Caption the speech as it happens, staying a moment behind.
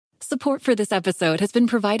Support for this episode has been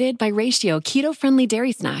provided by Ratio keto-friendly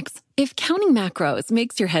dairy snacks. If counting macros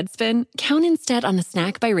makes your head spin, count instead on a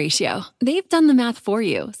snack by Ratio. They've done the math for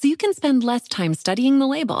you, so you can spend less time studying the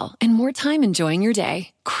label and more time enjoying your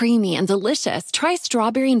day. Creamy and delicious, try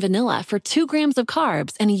strawberry and vanilla for 2 grams of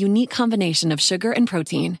carbs and a unique combination of sugar and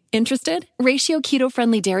protein. Interested? Ratio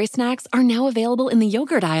keto-friendly dairy snacks are now available in the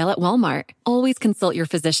yogurt aisle at Walmart. Always consult your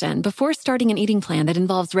physician before starting an eating plan that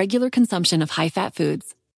involves regular consumption of high-fat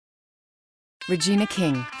foods. Regina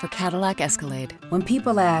King for Cadillac Escalade. When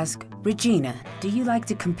people ask, Regina, do you like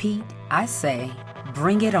to compete? I say,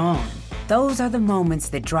 bring it on. Those are the moments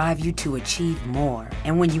that drive you to achieve more.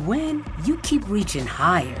 And when you win, you keep reaching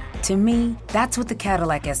higher. To me, that's what the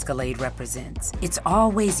Cadillac Escalade represents. It's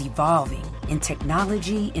always evolving in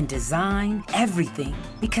technology, in design, everything.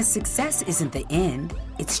 Because success isn't the end,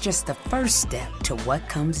 it's just the first step to what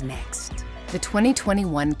comes next. The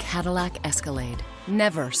 2021 Cadillac Escalade.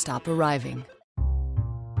 Never stop arriving.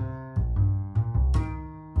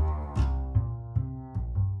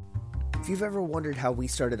 If you've ever wondered how we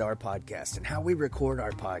started our podcast and how we record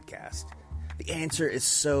our podcast, the answer is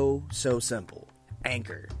so simple.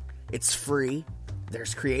 Anchor. It's free.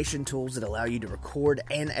 There's creation tools that allow you to record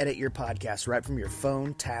and edit your podcast right from your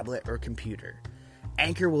phone, tablet, or computer.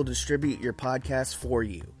 Anchor will distribute your podcast for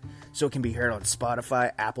you, so it can be heard on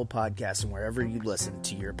Spotify, Apple Podcasts, and wherever you listen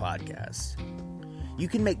to your podcasts. You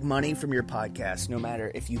can make money from your podcast no matter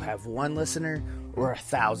if you have 1 listener or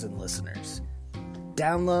 1,000 listeners.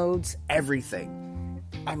 Downloads, everything.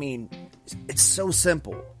 I mean, it's so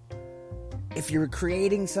simple. If you're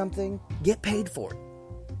creating something, get paid for it.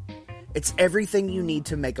 It's everything you need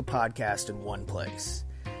to make a podcast in one place.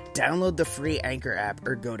 Download the free Anchor app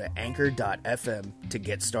or go to anchor.fm to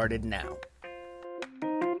get started now.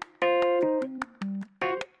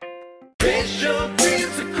 Reach your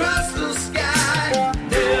dreams across the sky.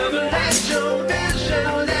 Never let your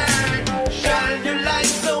vision die. Shine your light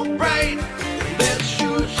so bright that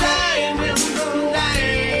you shine in the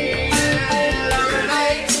night.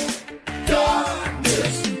 Illuminate,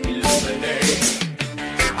 darkness, illuminate.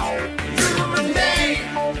 Illuminate,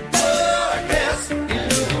 darkness,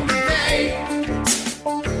 illuminate.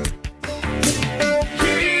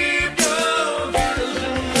 Keep your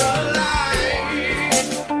vision alive.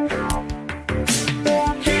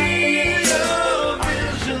 Keep your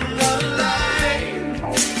vision alive.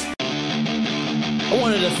 I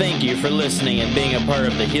wanted to thank you for listening and being a part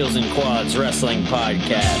of the Heels and Quads Wrestling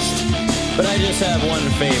Podcast. But I just have one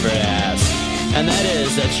favor to ask, and that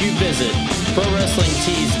is that you visit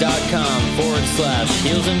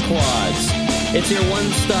ProWrestlingTees.com/Heels and Quads. It's your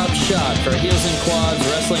one-stop shop for Heels and Quads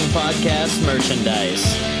Wrestling Podcast merchandise.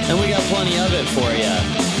 And we got plenty of it for you.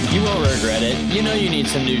 You won't regret it. You know you need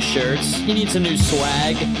some new shirts. You need some new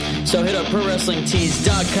swag. So hit up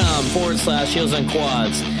ProWrestlingTees.com/Heels and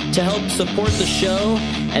Quads to help support the show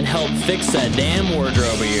and help fix that damn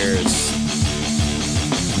wardrobe of yours.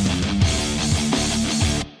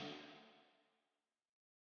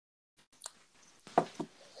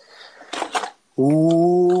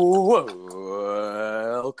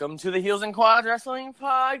 Welcome to the Heels and Quads Wrestling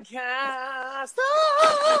Podcast.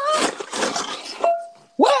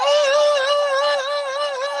 Well,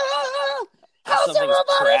 how's Something's everybody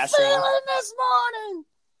crashing. feeling this morning?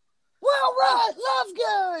 Well, right, Love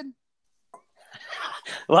Gun.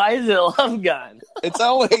 Why is it a love gun? It's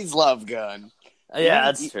always Love Gun. Yeah,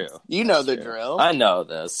 that's true. You know That's the true. drill. I know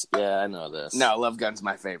this. Yeah, I know this. No, Love Gun's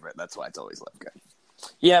my favorite. That's why it's always Love Gun.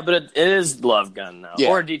 Yeah, but it is Love Gun now. Yeah.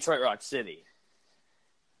 Or Detroit Rock City.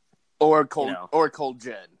 Or Cold, You know. or Cold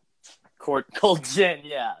Gin. Cold Gin,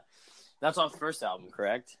 yeah. That's off the first album,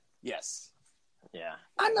 correct? Yes. Yeah.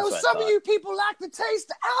 I know That's what some I of thought. you people like to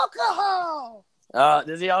taste alcohol.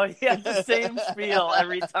 Does he always have the same spiel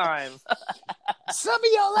every time? Some of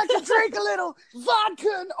y'all like to drink a little vodka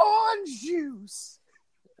and orange juice.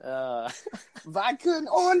 Vodka and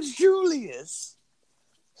Orange Julius.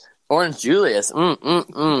 Orange Julius.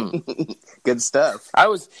 Good stuff. I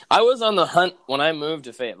was on the hunt when I moved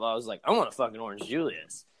to Fayetteville. I was like, I want a fucking Orange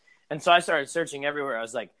Julius. And so I started searching everywhere. I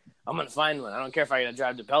was like, I'm going to find one. I don't care if I got to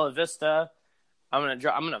drive to Bella Vista. I'm going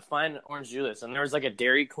to find an Orange Julius. And there was like a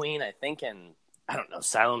Dairy Queen, I think, in, I don't know,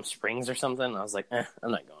 Siloam Springs or something. And I was like, I'm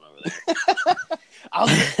not going over there.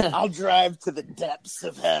 I'll drive to the depths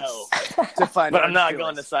of hell to find. But I'm Orange not Julius.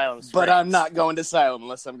 going to Siloam Springs. But I'm not going to Siloam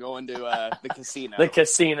unless I'm going to the casino. The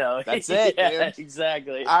casino. That's it, Yeah, dude.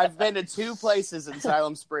 exactly. I've been to 2 places in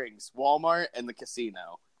Siloam Springs: Walmart and the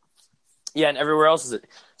casino. Yeah, and everywhere else is it.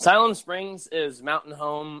 Siloam Springs is Mountain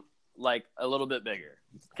Home, like a little bit bigger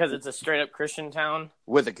because it's a straight up Christian town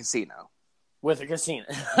With a casino. with a casino.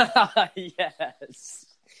 Yes.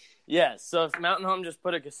 Yes. So if Mountain Home just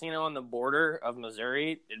put a casino on the border of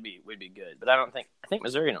Missouri, we'd be good. But I think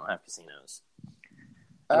Missouri don't have casinos.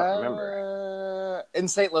 I don't remember. In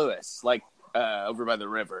St. Louis, like over by the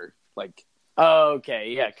river, like. Oh, okay,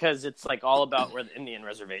 yeah, because it's like all about where the Indian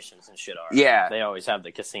reservations and shit are. Yeah, they always have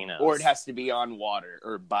the casinos, or it has to be on water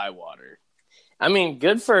or by water. I mean,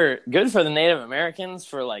 good for the Native Americans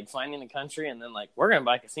for like finding the country, and then like we're gonna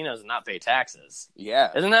buy casinos and not pay taxes.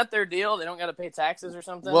 Yeah, isn't that their deal? They don't got to pay taxes or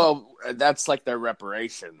something. Well, that's like their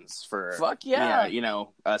reparations for fuck yeah,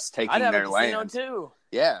 us taking I'd have their a casino land too.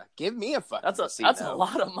 Yeah, give me a fucking casino. That's a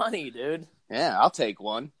lot of money, dude. Yeah, I'll take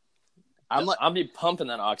one. I'll be pumping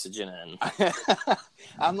that oxygen in.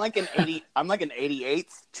 I'm like an 88th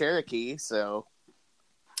Cherokee, so.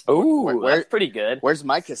 Ooh, that's pretty good. Where's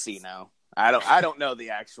my casino? I don't know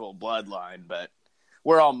the actual bloodline, but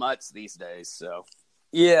we're all mutts these days, so.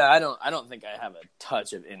 Yeah, I don't think I have a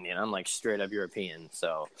touch of Indian. I'm like straight up European,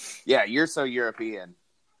 so. Yeah, you're so European.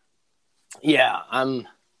 Yeah, I'm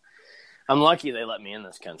lucky they let me in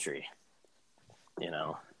this country. You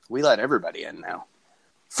know. We let everybody in now.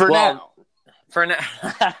 For now.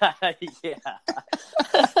 Yeah.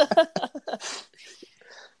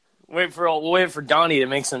 We'll wait for Donnie to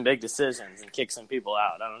make some big decisions and kick some people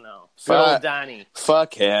out. I don't know. Donnie.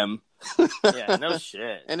 Fuck him. Yeah, no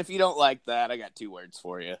shit. And if you don't like that, I got 2 words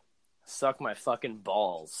for you. Suck my fucking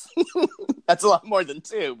balls. That's a lot more than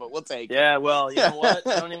 2, but we'll take it. Yeah, well, you know what?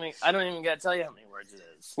 I don't even got to tell you how many words it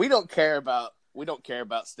is. We don't care about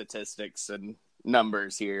statistics and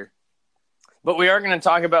numbers here. But we are going to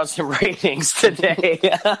talk about some ratings today.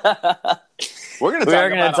 We're going to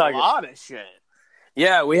talk about a lot of shit.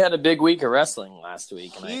 Yeah, we had a big week of wrestling last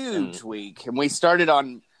week. Huge week. And we started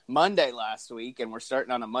on Monday last week, and we're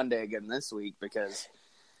starting on a Monday again this week because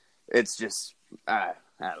it's just, I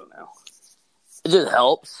don't know. It just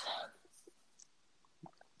helps.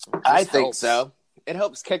 I think so. It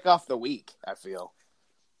helps kick off the week, I feel.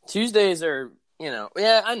 Tuesdays are,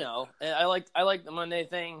 yeah, I know. I like the Monday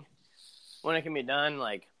thing. When it can be done,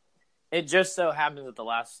 like, it just so happens that the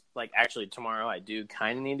last, like, actually tomorrow I do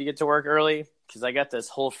kind of need to get to work early because I got this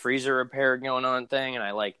whole freezer repair going on thing,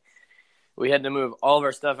 and we had to move all of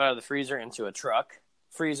our stuff out of the freezer into a truck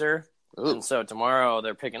freezer. Ooh. And so tomorrow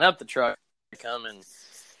they're picking up the truck to come and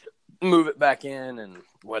move it back in and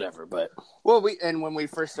whatever. But when we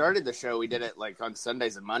first started the show, we did it like on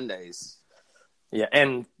Sundays and Mondays. Yeah,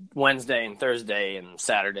 and Wednesday and Thursday and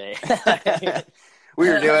Saturday. We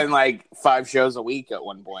were doing like 5 shows a week at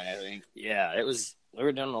one point, I think. Yeah, we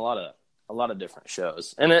were doing a lot of different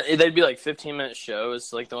shows. And they'd be like 15-minute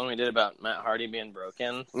shows, like the one we did about Matt Hardy being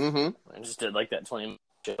broken. Mm-hmm. I just did like that 20-minute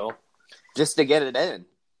show. Just to get it in.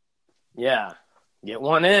 Yeah. Get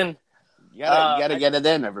one in. You gotta get it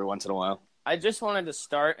in every once in a while. I just wanted to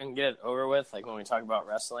start and get it over with, like when we talk about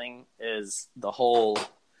wrestling, is the whole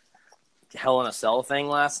Hell in a Cell thing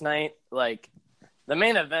last night. Like, the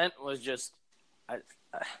main event was just... I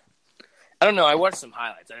don't know. I watched some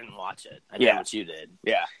highlights. I didn't watch it. I did what you did.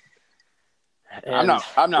 Yeah. And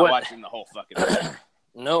I'm not watching the whole fucking thing.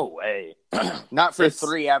 No way. Not for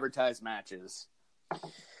 3 advertised matches.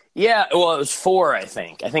 Yeah, well, it was 4, I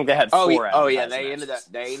think. I think they had 4 Oh, yeah, matches.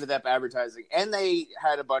 they ended up advertising, and they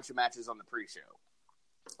had a bunch of matches on the pre-show,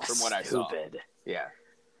 from what I saw. Yeah.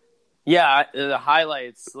 Yeah, the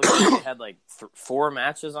highlights looked like they had, like, 4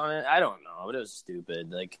 matches on it. I don't know, but it was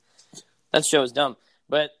stupid. Like, that show is dumb.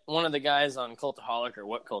 But one of the guys on Cultaholic or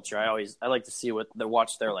What Culture, I like to see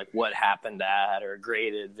watch their, like, what happened at or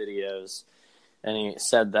graded videos. And he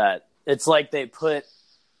said that it's like they put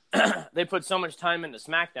so much time into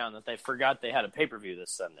SmackDown that they forgot they had a pay-per-view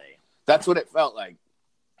this Sunday. That's what it felt like.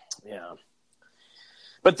 Yeah.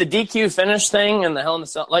 But the DQ finish thing and the Hell in a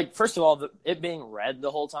Cell, like, first of all, it being red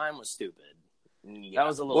the whole time was stupid. Yeah. That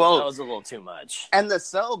was a little too much. And the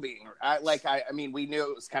cell being, I mean, we knew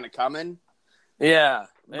it was kind of coming. Yeah.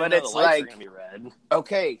 But it's like, gonna be red.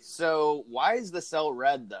 Okay, so why is the cell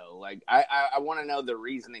red though? Like, I want to know the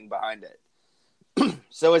reasoning behind it.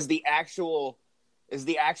 So is the actual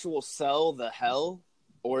cell the hell,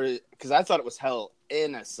 or because I thought it was hell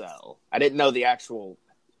in a cell. I didn't know the actual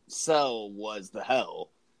cell was the hell.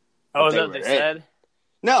 Oh, is that what they said?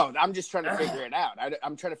 No, I'm just trying to figure it out.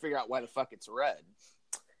 I'm trying to figure out why the fuck it's red.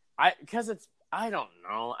 I don't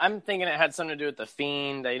know. I'm thinking it had something to do with the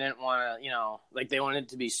Fiend. They didn't want to, like they wanted it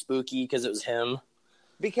to be spooky because it was him.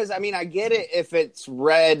 Because, I mean, I get it if it's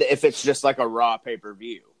red, if it's just like a Raw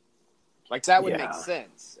pay-per-view. Like, that would make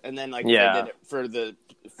sense. And then, like, they did it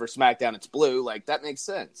for SmackDown, it's blue. Like, that makes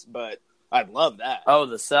sense. But I'd love that. Oh,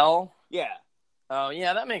 the cell? Yeah. Oh,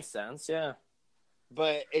 yeah, that makes sense, yeah.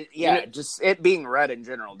 But know- just it being red in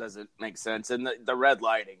general doesn't make sense. And the red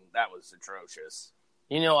lighting, that was atrocious.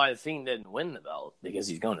 You know why The Fiend didn't win the belt? Because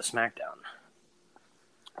he's going to SmackDown.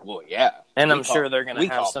 Well, yeah. And I'm sure they're going to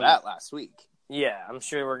have called some... that last week. Yeah, I'm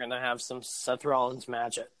sure we're going to have some Seth Rollins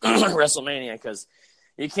match at WrestleMania because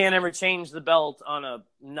you can't ever change the belt on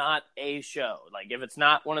not a show. Like, if it's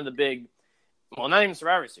not one of the big... Well, not even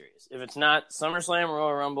Survivor Series. If it's not SummerSlam or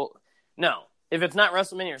Royal Rumble... No. If it's not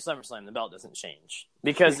WrestleMania or SummerSlam, the belt doesn't change.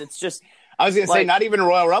 Because it's just... I was going to say, not even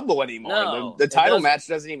Royal Rumble anymore. No, the title match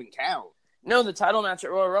doesn't even count. No, the title match at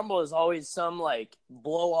Royal Rumble is always some, like,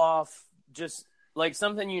 blow-off, just, like,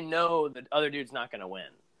 something you know the other dude's not going to win.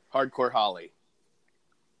 Hardcore Holly.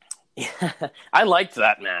 Yeah, I liked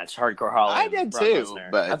that match, Hardcore Holly. I did too,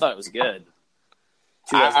 but I thought it was good.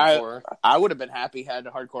 2004. I would have been happy had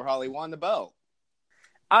Hardcore Holly won the belt.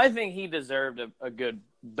 I think he deserved a good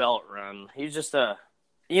belt run. He's just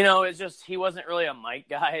it's just he wasn't really a mic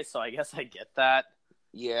guy, so I guess I get that.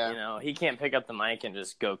 Yeah. He can't pick up the mic and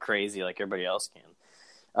just go crazy like everybody else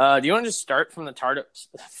can. Do you want to just start from the tart?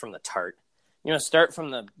 You want to start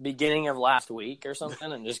from the beginning of last week or something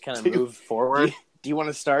and just kind of move forward? Do you want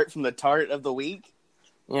to start from the tart of the week?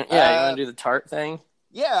 Yeah, you want to do the tart thing?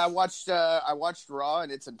 Yeah, I watched Raw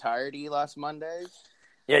in its entirety last Monday.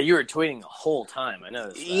 Yeah, you were tweeting the whole time. I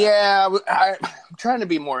noticed that. Yeah, I'm trying to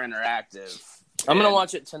be more interactive. I'm going to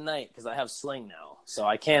watch it tonight because I have Sling now, so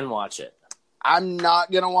I can watch it. I'm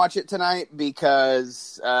not going to watch it tonight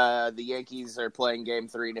because the Yankees are playing Game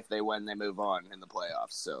 3, and if they win, they move on in the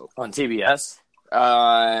playoffs. So on TBS?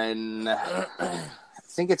 I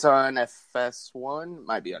think it's on FS1.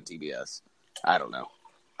 Might be on TBS. I don't know.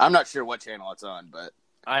 I'm not sure what channel it's on, but...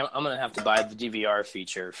 I'm going to have to buy the DVR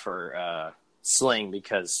feature for Sling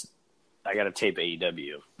because I got to tape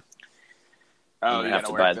AEW. Oh, you got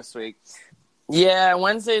to work this week? Yeah,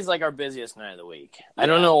 Wednesday's like our busiest night of the week. Yeah. I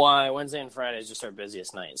don't know why. Wednesday and Friday is just our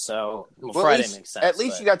busiest night. So Friday makes sense. At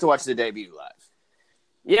least you got to watch the debut live.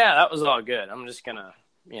 Yeah, that was all good. I'm just going to,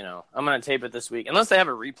 I'm going to tape it this week. Unless they have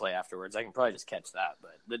a replay afterwards, I can probably just catch that.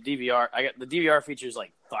 But the DVR feature is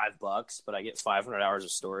like $5, but I get 500 hours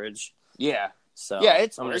of storage. Yeah. So yeah,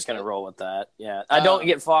 I'm just going to roll with that. Yeah. I don't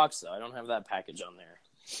get Fox, though. I don't have that package on there.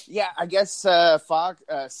 Yeah, I guess Fox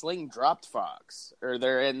Sling dropped Fox, or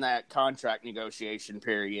they're in that contract negotiation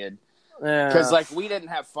period. Because we didn't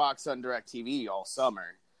have Fox on DirecTV all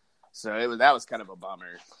summer, so that was kind of a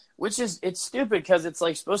bummer. Which is it's stupid because it's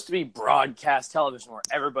like supposed to be broadcast television where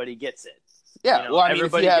everybody gets it. Yeah, well, I mean,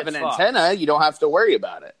 if you have an antenna, you don't have to worry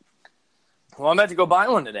about it. Well, I'm about to go buy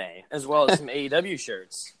one today, as well as some AEW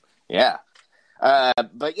shirts. Yeah,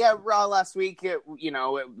 but yeah, Raw last week, it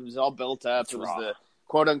was all built up. It was the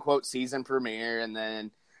quote-unquote season premiere, and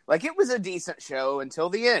then, it was a decent show until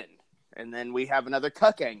the end. And then we have another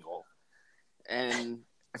cuck angle. And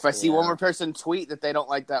if I see one more person tweet that they don't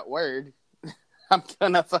like that word, I'm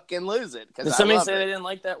gonna fucking lose it. Did somebody say they didn't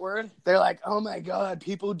like that word? They're like, oh my God,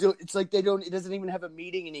 people do, it's like it doesn't even have a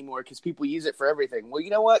meaning anymore because people use it for everything. Well, you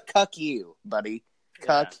know what? Cuck you, buddy.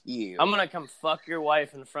 Cuck you. I'm gonna come fuck your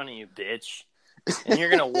wife in front of you, bitch. And you're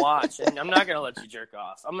going to watch, and I'm not going to let you jerk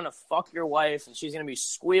off. I'm going to fuck your wife, and she's going to be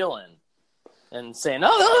squealing and saying,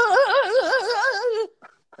 oh,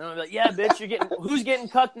 and I'm like, yeah, bitch, who's getting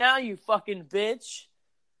cucked now, you fucking bitch?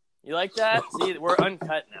 You like that? See, we're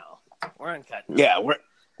uncut now. Yeah,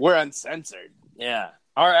 we're uncensored. Yeah.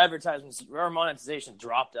 Our monetization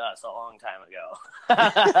dropped us a long time ago.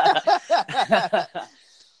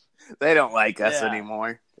 They don't like us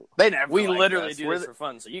anymore. They never. We liked literally us. do this for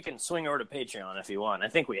fun, so you can swing over to Patreon if you want. I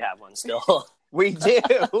think we have one still. We do.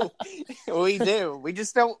 We do. We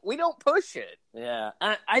just don't. We don't push it. Yeah,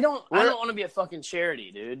 I don't want to be a fucking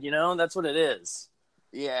charity, dude. That's what it is.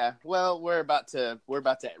 Yeah. Well, we're about to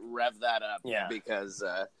rev that up. Yeah. Because,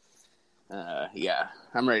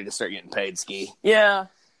 I'm ready to start getting paid, Ski. Yeah.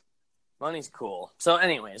 Money's cool. So,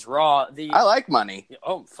 anyways, Raw. I like money.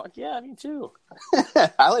 Oh, fuck yeah, me too.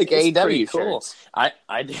 I like AEW cool. shirts.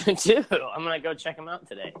 I do too. I'm gonna go check them out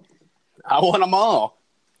today. I want them all,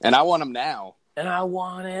 and I want them now. And I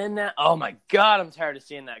want in that. Oh my God, I'm tired of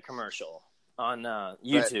seeing that commercial on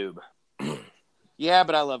YouTube. Yeah,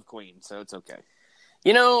 but I love Queen, so it's okay.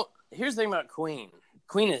 Here's the thing about Queen.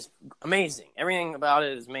 Queen is amazing. Everything about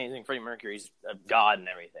it is amazing. Freddie Mercury's a god and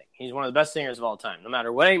everything. He's one of the best singers of all time, no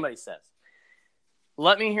matter what anybody says.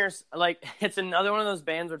 Let me hear, it's another one of those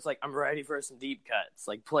bands where it's like, I'm ready for some deep cuts.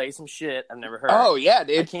 Play some shit I've never heard. Oh, yeah,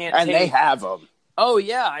 dude. They have them. Oh,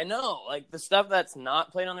 yeah, I know. The stuff that's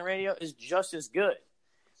not played on the radio is just as good.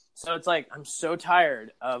 So it's I'm so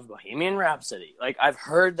tired of Bohemian Rhapsody. I've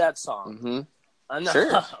heard that song. Mm-hmm. Enough.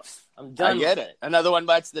 Sure. I'm done I get with it. Another one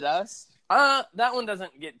bites the dust. That one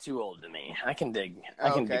doesn't get too old to me. I can dig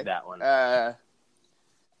that one.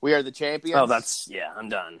 We Are the Champions. Oh, I'm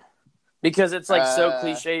done. Because it's like so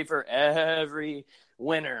cliche for every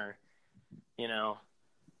winner, you know.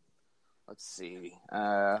 Let's see.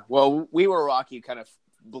 Well, We Were Rocky kind of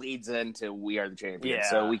bleeds into We Are the Champions,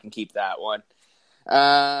 so we can keep that one.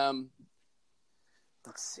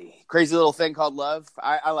 Let's see. Crazy Little Thing Called Love.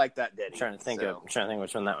 I like that ditty. I'm trying to think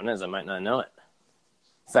which one that one is. I might not know it.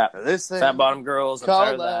 Fat Bottom Girls. I'm called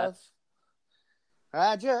tired of that. love.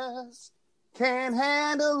 I just can't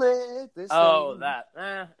handle it. This Oh, thing that.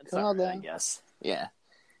 It's called all right, I love. guess. Yeah.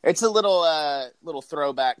 It's a little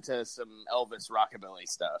throwback to some Elvis rockabilly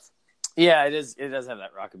stuff. Yeah, it is. It does have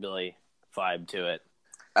that rockabilly vibe to it.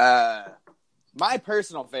 My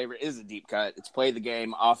personal favorite is a deep cut. It's Play the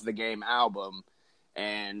Game off the Game album.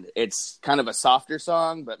 And it's kind of a softer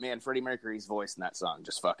song, but man, Freddie Mercury's voice in that song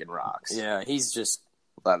just fucking rocks. Yeah, he's just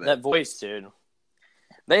love it. That voice, dude.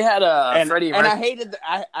 They had Freddie, and I hated.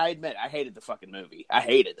 I admit, I hated the fucking movie. I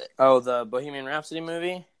hated it. Oh, the Bohemian Rhapsody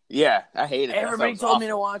movie. Yeah, I hated it. Everybody told me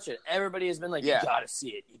to watch it. Everybody has been like, Yeah. "You gotta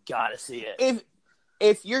see it. You gotta see it."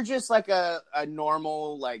 If you're just like a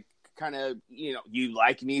normal like kind of you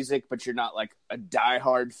like music, but you're not like a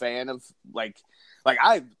diehard fan of like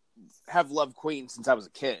I have loved Queen since I was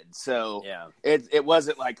a kid, so yeah, it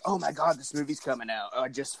wasn't like, oh my god, this movie's coming out. I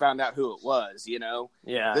just found out who it was,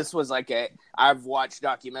 Yeah, this was like I've watched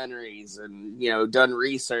documentaries and done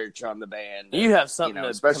research on the band. You have something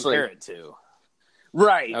to compare it to,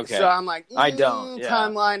 right? Okay, so I'm like, I don't. Yeah.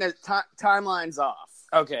 Timeline's off.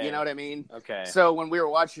 Okay, you know what I mean? Okay. So when we were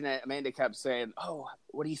watching it, Amanda kept saying, "Oh,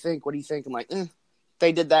 what do you think? What do you think?" I'm like,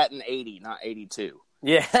 they did that in 80, not 82.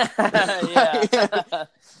 Yeah. Yeah.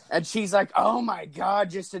 And she's like, "Oh my god,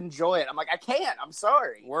 just enjoy it." I'm like, "I can't. I'm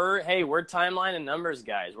sorry." We're timeline and numbers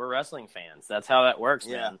guys. We're wrestling fans. That's how that works,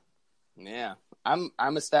 man. Yeah. I'm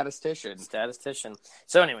a statistician.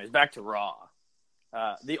 So anyways, back to Raw.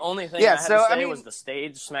 The only thing I had to say was the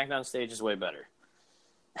stage. SmackDown stage is way better.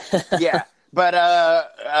 Yeah. But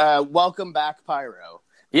welcome back, Pyro.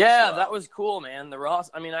 Yeah, that was cool, man. The Raw.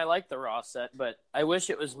 I mean, I like the Raw set, but I wish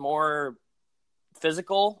it was more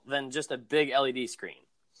physical than just a big LED screen.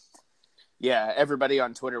 Yeah, everybody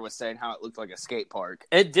on Twitter was saying how it looked like a skate park.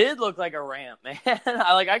 It did look like a ramp, man.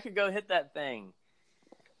 I could go hit that thing.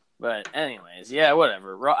 But anyways, yeah,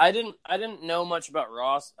 whatever. Raw. I didn't know much about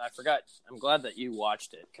Raw. I forgot. I'm glad that you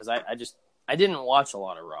watched it because I didn't watch a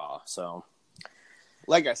lot of Raw. So,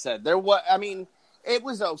 like I said, it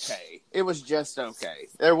was okay. It was just okay.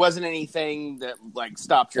 There wasn't anything that like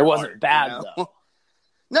stopped your heart. It wasn't bad though.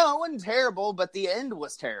 No, it wasn't terrible, but the end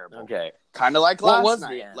was terrible. Okay. Kind of like last what was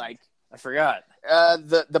night. The end? Like I forgot.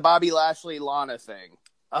 The Bobby Lashley Lana thing.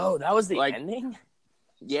 Oh, that was the ending?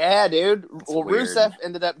 Yeah, dude. That's weird. Rusev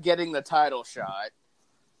ended up getting the title shot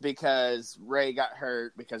because Ray got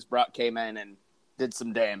hurt because Brock came in and did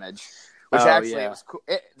some damage. Which it was cool.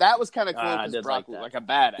 That was kind of cool because Brock was like a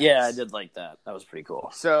badass. Yeah, I did like that. That was pretty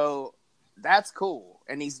cool. So that's cool.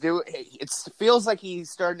 And it feels like he's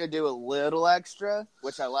starting to do a little extra,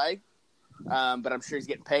 which I like. But I'm sure he's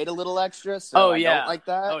getting paid a little extra, so I don't like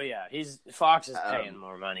that. Oh, yeah. Fox is paying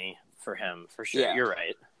more money for him, for sure. Yeah. You're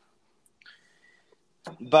right.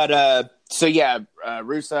 But,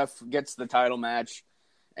 Rusev gets the title match,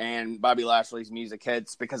 and Bobby Lashley's music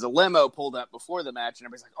hits because a limo pulled up before the match, and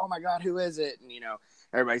everybody's like, oh, my God, who is it? And,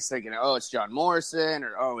 everybody's thinking, oh, it's John Morrison,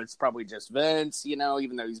 or, oh, it's probably just Vince,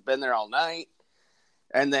 even though he's been there all night.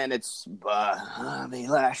 And then it's Bobby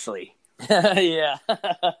Lashley. Yeah.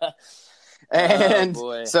 And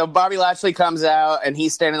so Bobby Lashley comes out, and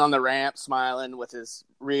he's standing on the ramp smiling with his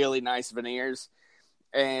really nice veneers.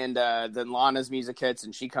 And then Lana's music hits,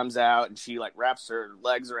 and she comes out, and she like wraps her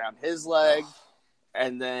legs around his leg.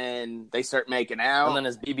 And then they start making out. And then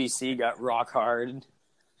his BBC got rock hard.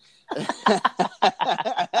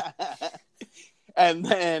 And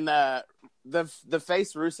then the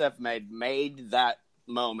face Rusev made that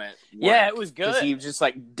moment work. Yeah, it was good. He was just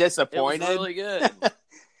like disappointed. It was really good.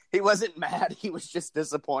 He wasn't mad. He was just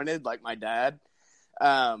disappointed, like my dad.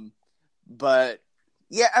 But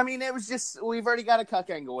yeah, I mean, it was just we've already got a cuck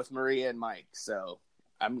angle with Maria and Mike, so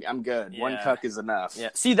I'm good. Yeah. One cuck is enough. Yeah.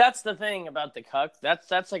 See, that's the thing about the cuck.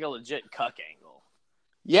 That's like a legit cuck angle.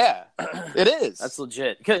 Yeah, it is. That's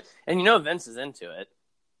legit. And Vince is into it.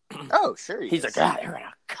 Oh, sure. He's like, they're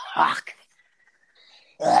gonna cock.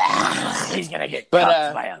 He's gonna get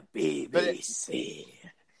cucked by a BBC.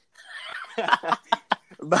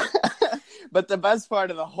 But the best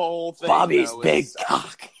part of the whole thing, Bobby's big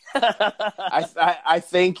cock. I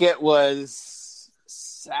think it was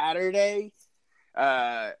Saturday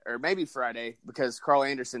or maybe Friday, because Carl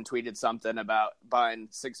Anderson tweeted something about buying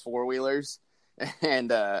 6 4-wheelers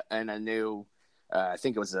and a new, I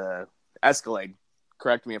think it was a Escalade.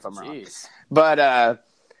 Correct me if I'm wrong. But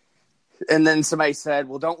and then somebody said,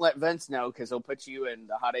 "Well, don't let Vince know because he'll put you and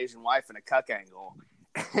the hot Asian wife in a cuck angle."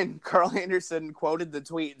 And Carl Anderson quoted the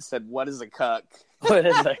tweet and said, "What is a cuck?" What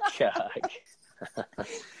is a cuck?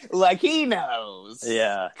 Like he knows.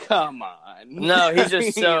 Yeah. Come on. No, he's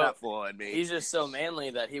just You're so not fooling me. he's just so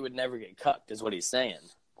manly that he would never get cucked, is what he's saying.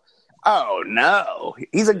 Oh no,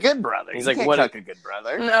 he's a good brother. He's You like, can't what cuck a good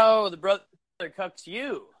brother. No, the brother cucks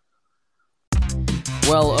you.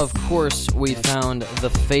 Well, of course, we found the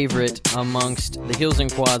favorite amongst the Heels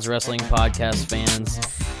and Quads Wrestling Podcast fans,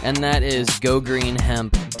 and that is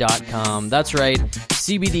GoGreenHemp.com. That's right,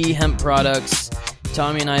 CBD hemp products.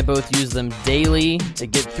 Tommy and I both use them daily to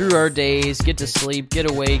get through our days, get to sleep, get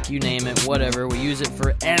awake, you name it, whatever. We use it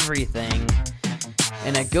for everything.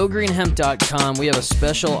 And at GoGreenHemp.com, we have a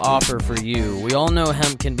special offer for you. We all know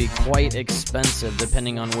hemp can be quite expensive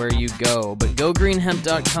depending on where you go, but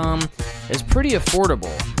GoGreenHemp.com is pretty affordable,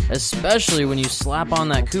 especially when you slap on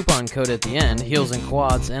that coupon code at the end, Heels and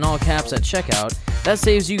Quads, in all caps at checkout. That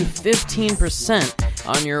saves you 15%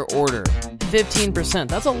 on your order. 15%,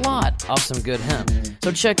 that's a lot off some good hemp.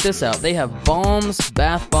 So check this out. They have balms,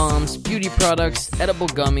 bath bombs, beauty products, edible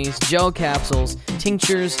gummies, gel capsules,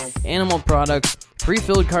 tinctures, animal products,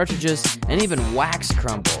 pre-filled cartridges, and even wax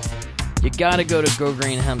crumble. You gotta go to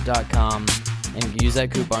GoGreenHemp.com and use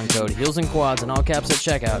that coupon code Heels and Quads in all caps at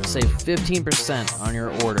checkout to save 15% on your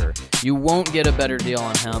order. You won't get a better deal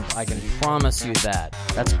on hemp, I can promise you that.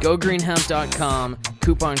 That's GoGreenHemp.com,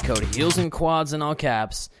 coupon code Heels and Quads in all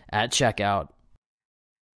caps at checkout.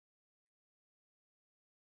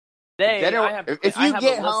 Today, Then I have if I you have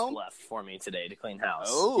get a list home- left for me today to clean house.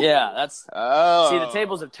 Oh. Yeah, that's Oh, see, the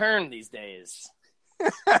tables have turned these days.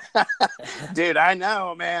 Dude, I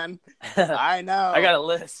know, man. I know. I got a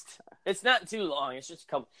list. It's not too long. It's just a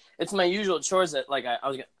couple. It's my usual chores that like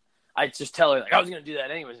I just tell her like I was gonna do that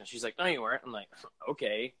anyways, and she's like, "No, you weren't." I'm like,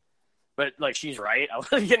 "Okay," but like she's right. I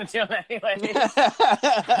wasn't gonna do them anyway.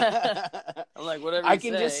 I'm like, whatever. I you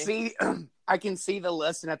can say. just see. I can see the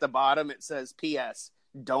list, and at the bottom it says, "P.S.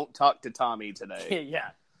 Don't talk to Tommy today. Yeah.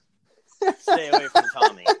 Stay away from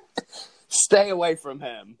Tommy. Stay away from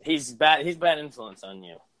him. He's bad. He's bad influence on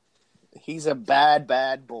you. He's a bad,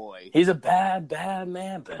 bad boy." He's a bad, bad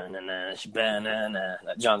man. Banana, banana.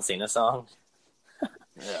 That John Cena song.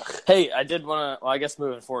 Hey, I did want to. Well, I guess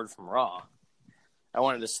moving forward from Raw, I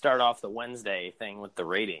wanted to start off the Wednesday thing with the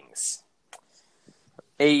ratings.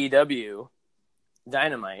 AEW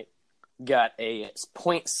Dynamite got a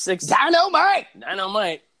 0.6.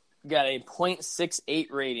 Dynamite got a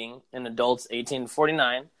 0.68 rating in adults 18 to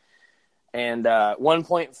 49, and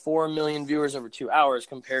 1.4 million viewers over 2 hours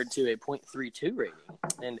compared to a 0.32 rating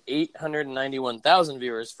and 891,000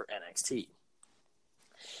 viewers for NXT.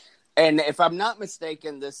 And if I'm not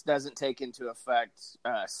mistaken, this doesn't take into effect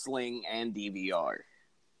Sling and DVR.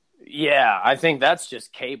 Yeah, I think that's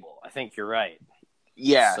just cable. I think you're right.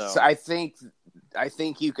 Yeah, So- so I think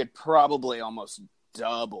you could probably almost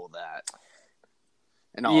double that.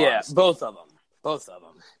 In all honesty. Both of them.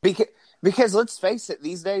 Because let's face it,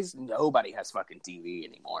 these days nobody has fucking TV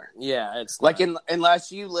anymore. Yeah, it's Like not-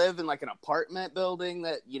 unless you live in like an apartment building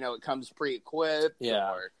that it comes pre-equipped,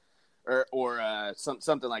 Yeah. or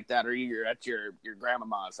something like that, or you're at your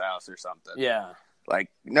grandmama's house or something. yeah. Like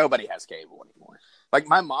nobody has cable anymore. Like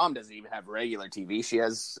my mom doesn't even have regular TV; she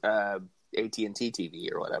has AT&T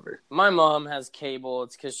TV or whatever. My mom has cable.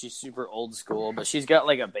 It's because she's super old school, but she's got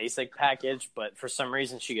like a basic package. But for some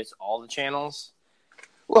reason, she gets all the channels.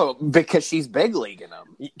 Well, because she's big leaguing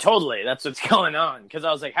them. Totally, that's what's going on. Because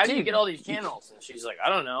I was like, "How do you Dude. get all these channels?" And she's like, "I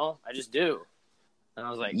don't know. I just do." And I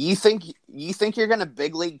was like, You think you're gonna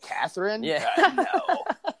big league Catherine? "Yeah, No.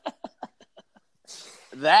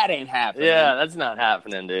 That ain't happening. yeah, that's not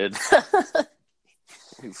happening, dude."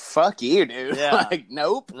 Fuck you, dude. Yeah. Like,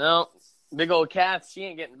 nope. No, big old Kath, she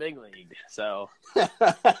ain't getting big leagued. So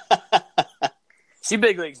she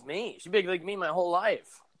big leagues me. She big leagued me my whole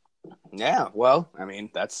life. Yeah, well, I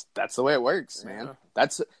mean, that's the way it works, man.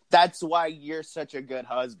 That's why you're such a good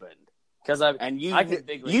husband. Because I can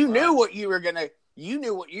big league you her. knew what you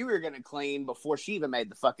were gonna clean before she even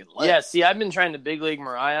made the fucking list. Yeah, see, I've been trying to big league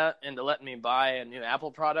Mariah into letting me buy a new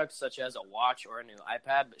Apple product, such as a watch or a new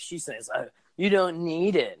iPad, but she says, you don't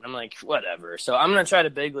need it. And I'm like, whatever. So I'm going to try to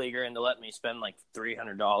big league her into letting me spend like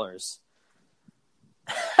 $300.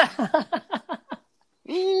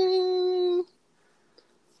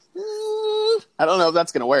 I don't know if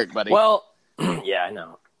that's gonna work, buddy. Well, yeah, I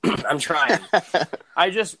know. I'm trying.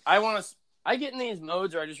 I want to I get in these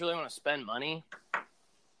modes where I just really want to spend money.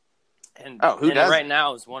 And who doesn't? Right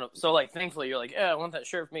now is one of so like thankfully you're like, yeah, I want that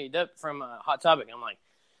shirt from Hot Topic. And I'm like,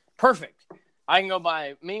 perfect. I can go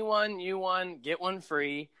buy me one, you one, get one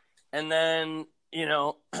free, and then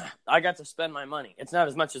I got to spend my money. It's not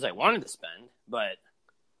as much as I wanted to spend, but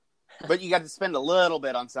you got to spend a little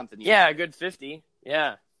bit on something. A good 50.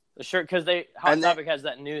 Yeah, the shirt because Hot Topic has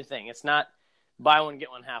that new thing. It's not buy one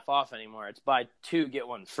get one half off anymore. It's buy two get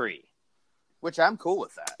one free. Which I'm cool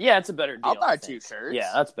with that. Yeah, it's a better deal. I'll buy 2 shirts.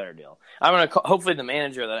 Yeah, that's a better deal. I'm gonna hopefully the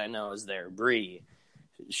manager that I know is there, Bree.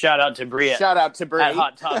 Shout out to Bree. Shout out to Bree at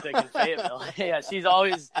Hot Topic in Fayetteville. Yeah, she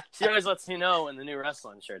always lets me know when the new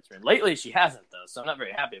wrestling shirts are in. Lately, she hasn't though, so I'm not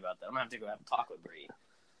very happy about that. I'm gonna have to go have a talk with Bree.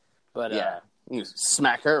 But you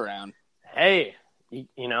smack her around. Hey,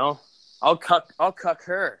 I'll cuck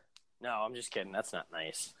her. No, I'm just kidding. That's not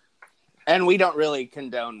nice. And we don't really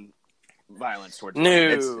condone violence towards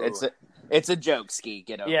women. It's a joke, Ski.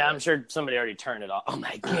 Get over it. Yeah, I'm sure somebody already turned it off. Oh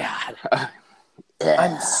my god.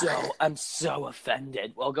 I'm so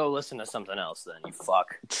offended. Well, go listen to something else then, you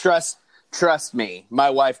fuck. Trust me,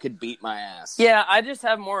 my wife could beat my ass. Yeah, I just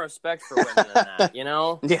have more respect for women than that,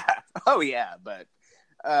 Yeah. Oh yeah, but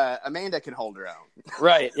Amanda can hold her own.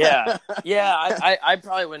 Right, yeah. Yeah, I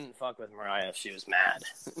probably wouldn't fuck with Mariah if she was mad.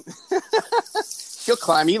 She'll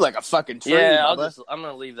climb you like a fucking tree. Yeah, I'm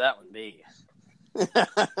gonna leave that one be.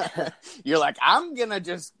 You're like, I'm gonna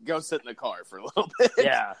just go sit in the car for a little bit.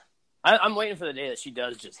 Yeah, I'm waiting for the day that she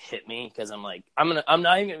does just hit me because I'm like, I'm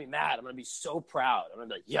not even gonna be mad. I'm gonna be so proud. I'm gonna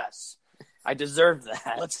be like, yes, I deserve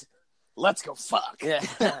that. Let's go fuck. Yeah,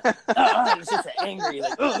 it's just angry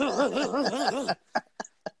like.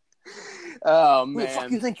 Oh Who the fuck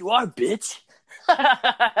man, you think you are, bitch?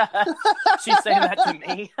 She's saying that to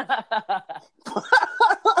me.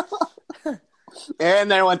 And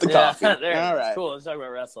there went the coffee. All right. Cool. Let's talk about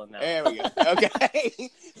wrestling now. There we go. Okay.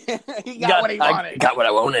 He got what he wanted. Got what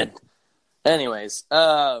I wanted. Anyways,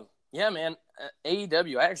 yeah, man.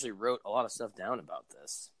 AEW, I actually wrote a lot of stuff down about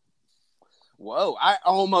this. Whoa. I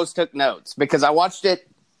almost took notes because I watched it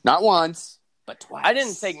not once, but twice. I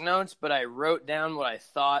didn't take notes, but I wrote down what I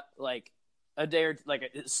thought like a day or like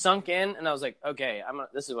it sunk in, and I was like, okay,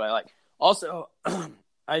 this is what I like. Also,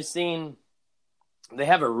 I've seen they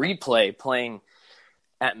have a replay playing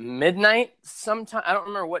at midnight sometime. I don't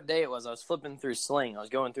remember what day it was. I was flipping through Sling. I was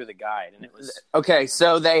going through the guide, and it was... Okay,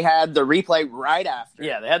 so they had the replay right after.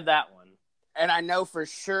 Yeah, they had that one. And I know for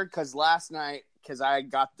sure because last night, because I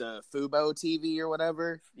got the Fubo TV or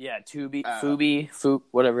whatever. Yeah, Fubi,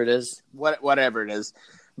 whatever it is. Whatever it is.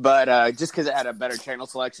 But just because it had a better channel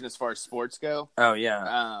selection as far as sports go. Oh,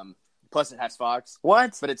 yeah. Plus, it has Fox.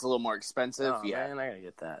 What? But it's a little more expensive. Oh, yeah, man, I gotta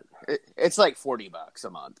get that. It's like $40 a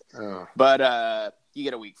month. Oh. But you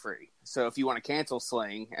get a week free. So if you want to cancel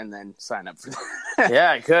Sling and then sign up for that.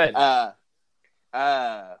 Yeah, I could.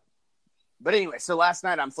 But anyway, so last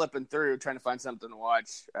night I'm flipping through trying to find something to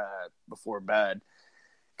watch before bed.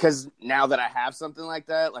 Because now that I have something like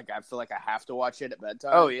that, like I feel like I have to watch it at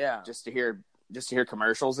bedtime. Oh, yeah. Just to hear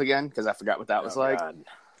commercials again because I forgot what that was like.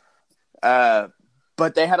 God.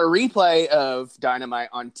 But they had a replay of Dynamite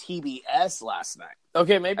on TBS last night.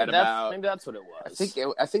 Okay, maybe that's what it was.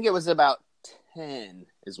 I think it was about 10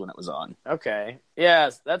 is when it was on. Okay, yeah,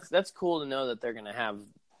 that's cool to know that they're gonna have.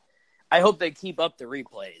 I hope they keep up the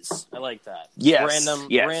replays. I like that. Yes,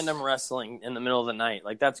 random wrestling in the middle of the night,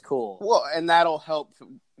 like that's cool. Well, and that'll help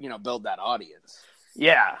build that audience.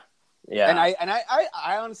 Yeah. And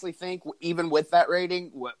I honestly think even with that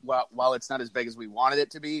rating, while it's not as big as we wanted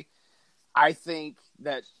it to be, I think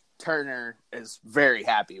that Turner is very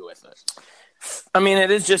happy with it. I mean, it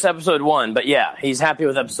is just episode 1, but yeah, he's happy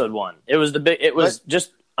with episode 1. It was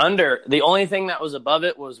just under. The only thing that was above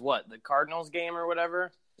it was what? The Cardinals game or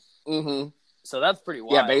whatever? Mm-hmm. So that's pretty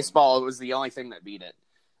wild. Yeah, baseball was the only thing that beat it.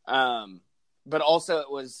 But also it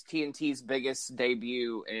was TNT's biggest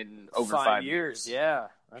debut in over 5 years. Yeah,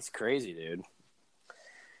 that's crazy, dude.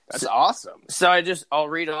 That's awesome. So I'll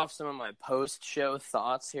read off some of my post-show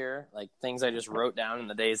thoughts here, like things I just wrote down in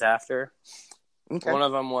the days after. Okay. One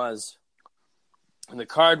of them was, the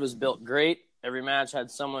card was built great. Every match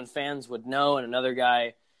had someone fans would know and another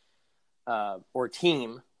guy or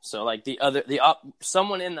team. So like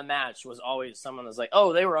someone in the match was always someone that's like,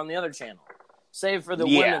 oh, they were on the other channel. Save for the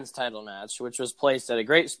women's title match, which was placed at a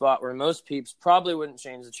great spot where most peeps probably wouldn't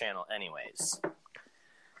change the channel anyways.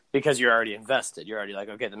 Because you're already invested. You're already like,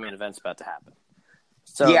 okay, the main event's about to happen.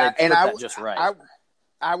 So yeah, and I just right.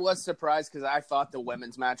 I was surprised because I thought the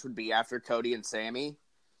women's match would be after Cody and Sammy.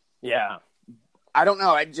 Yeah. I don't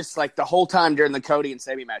know. I just like the whole time during the Cody and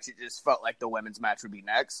Sammy match, it just felt like the women's match would be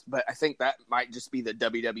next. But I think that might just be the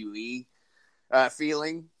WWE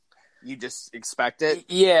feeling. You just expect it.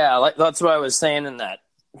 Yeah, like that's what I was saying in that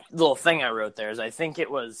little thing I wrote there. Is I think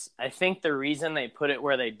the reason they put it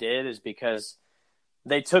where they did is because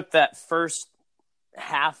they took that first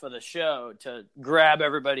half of the show to grab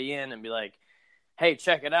everybody in and be like, hey,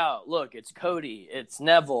 check it out. Look, it's Cody, it's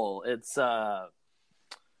Neville, it's who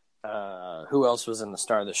else was in the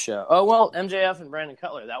star of the show? Oh, well, MJF and Brandon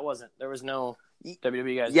Cutler. There was no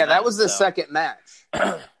WWE guys. Yeah, that was the second match.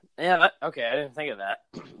 Yeah, okay, I didn't think of that.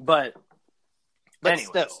 But anyways,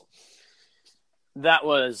 still. That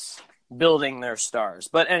was building their stars.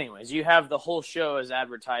 But anyways, you have the whole show as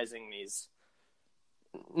advertising these.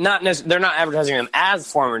 They're not advertising them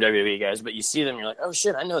as former WWE guys, but you see them, you're like, oh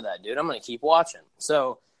shit, I know that dude. I'm gonna keep watching.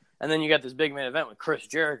 So, and then you got this big main event with Chris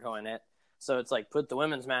Jericho in it. So it's like put the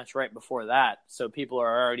women's match right before that, so people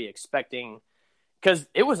are already expecting. Because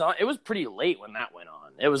it was pretty late when that went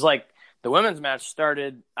on. It was like the women's match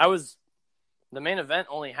started. The main event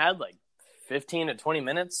only had like 15 to 20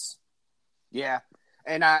 minutes. Yeah.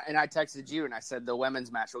 And I texted you and I said the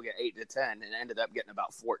women's match will get 8 to 10 and it ended up getting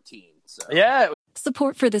about 14. So yeah.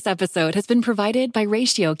 Support for this episode has been provided by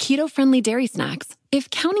Ratio keto-friendly dairy snacks. If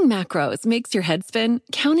counting macros makes your head spin,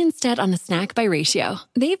 count instead on a snack by Ratio.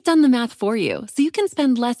 They've done the math for you, so you can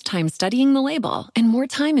spend less time studying the label and more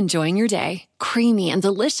time enjoying your day. Creamy and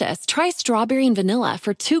delicious, try strawberry and vanilla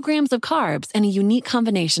for 2 grams of carbs and a unique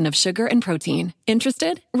combination of sugar and protein.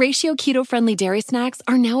 Interested? Ratio keto-friendly dairy snacks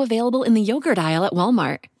are now available in the yogurt aisle at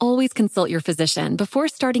Walmart. Always consult your physician before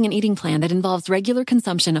starting an eating plan that involves regular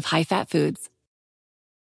consumption of high-fat foods.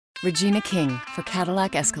 Regina King for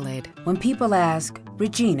Cadillac Escalade. When people ask,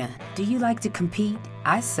 Regina, do you like to compete?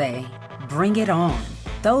 I say, bring it on.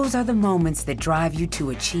 Those are the moments that drive you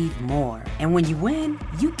to achieve more. And when you win,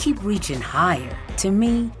 you keep reaching higher. To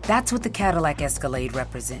me, that's what the Cadillac Escalade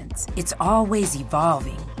represents. It's always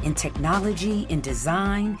evolving in technology, in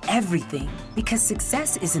design, everything. Because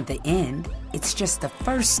success isn't the end, it's just the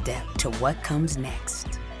first step to what comes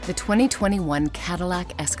next. The 2021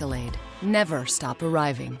 Cadillac Escalade. Never stop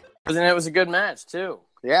arriving. And it was a good match, too.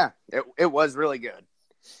 Yeah, it was really good.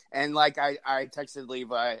 And like I texted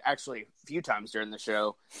Levi actually a few times during the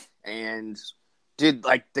show, and dude,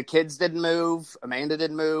 like the kids didn't move, Amanda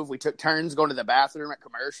didn't move. We took turns going to the bathroom at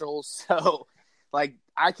commercials. So like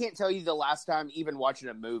I can't tell you the last time even watching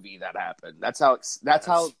a movie that happened. That's how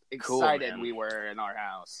excited we were in our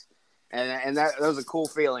house, and that was a cool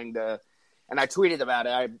feeling to. And I tweeted about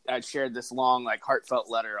it. I shared this long like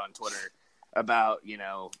heartfelt letter on Twitter about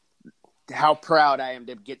how proud I am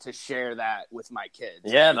to get to share that with my kids.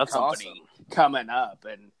 Yeah, that's awesome. Coming up,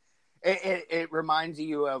 and it reminds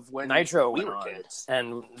you of when Nitro we went were on, kids,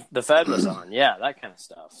 and the Fed was on. Yeah, that kind of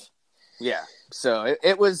stuff. Yeah, so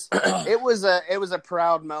it was a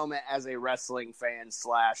proud moment as a wrestling fan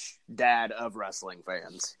 / dad of wrestling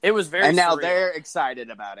fans. It was very, and now surreal. they're excited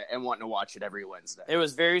about it and wanting to watch it every Wednesday. It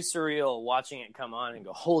was very surreal watching it come on and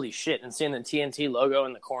go, holy shit, and seeing the TNT logo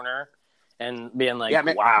in the corner. And being like,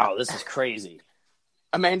 wow, this is crazy.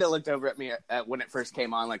 Amanda looked over at me when it first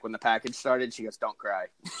came on, like when the package started. She goes, "Don't cry."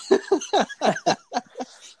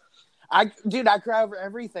 I cry over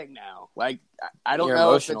everything now. Like, I don't know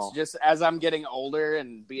emotional. if it's just as I'm getting older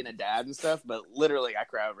and being a dad and stuff, but literally I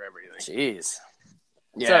cry over everything. Jeez.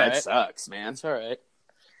 Yeah, right. It sucks, man. It's all right.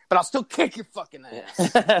 But I'll still kick your fucking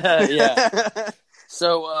ass. Yeah.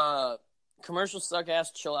 So, commercials suck ass,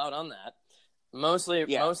 chill out on that.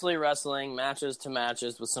 Mostly wrestling, matches to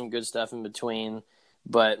matches with some good stuff in between,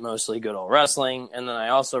 but mostly good old wrestling. And then I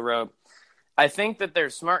also wrote, I think that they're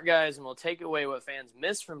smart guys and will take away what fans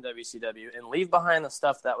miss from WCW and leave behind the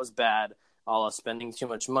stuff that was bad, a la spending too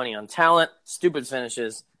much money on talent, stupid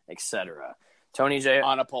finishes, etc. Tony J.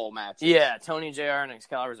 On a pole match. Yeah, Tony JR and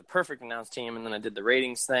Excalibur is a perfect announced team, and then I did the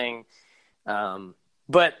ratings thing.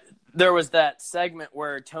 But there was that segment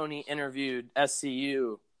where Tony interviewed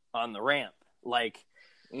SCU on the ramp. Like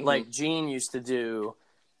Gene used to do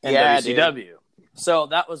in WCW. Dude. So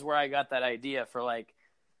that was where I got that idea for like,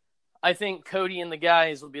 I think Cody and the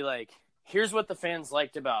guys will be like, here's what the fans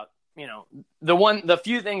liked about, the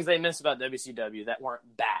few things they missed about WCW that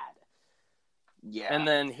weren't bad. Yeah. And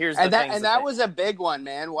then here's the things. And that was a big one,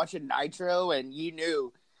 man, watching Nitro, and you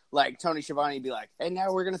knew like Tony Schiavone would be like, hey,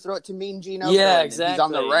 now we're going to throw it to Mean Gene Okerlund. Yeah, exactly. He's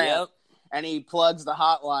on the ramp and he plugs the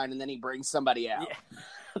hotline and then he brings somebody out. Yeah.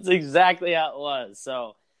 That's exactly how it was.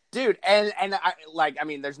 So, dude, and I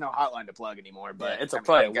mean, there's no hotline to plug anymore, but it's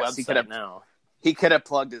probably a website now. He could have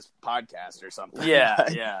plugged his podcast or something. Yeah,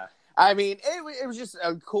 yeah. I mean, it was just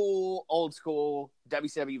a cool, old school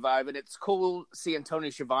WCW vibe, and it's cool seeing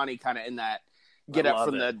Tony Schiavone kind of in that get up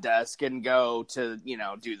from the desk and go to,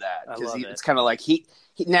 do that. Because it's kind of like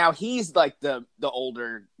he's like the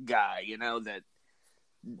older guy, that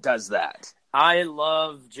does that. I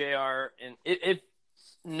love JR, and if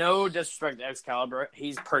no disrespect to Excalibur,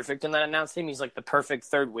 he's perfect in that announce team. He's like the perfect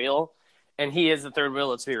third wheel, and he is the third wheel.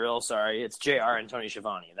 Let's be real. Sorry, it's JR and Tony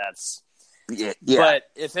Schiavone. That's yeah. But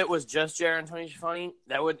if it was just JR and Tony Schiavone,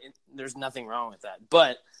 there's nothing wrong with that.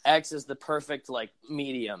 But X is the perfect like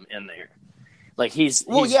medium in there. Like he's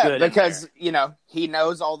good because he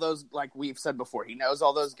knows all those, like we've said before, he knows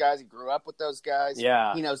all those guys. He grew up with those guys.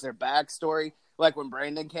 Yeah, he knows their backstory. Like when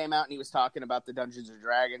Brandon came out and he was talking about the Dungeons and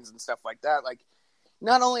Dragons and stuff like that. Like,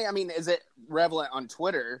 not only is it relevant on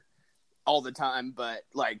Twitter all the time, but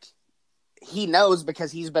like he knows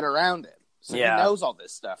because he's been around it, so he knows all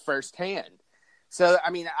this stuff firsthand. So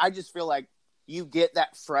I just feel like you get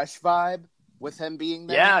that fresh vibe with him being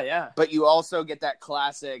there. Yeah. But you also get that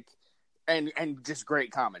classic. And just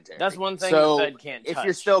great commentary. That's one thing the Fed can't touch. If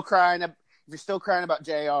you're still crying about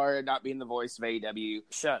JR and not being the voice of AEW,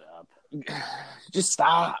 shut up. Just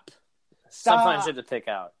stop. Some fun shit to pick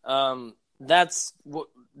out.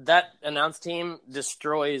 That announce team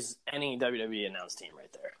destroys any WWE announce team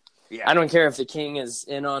right there. Yeah, I don't care if the King is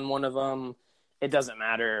in on one of them. It doesn't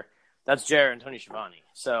matter. That's JR and Tony Schiavone.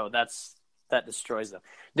 So that destroys them.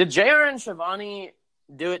 Did JR and Schiavone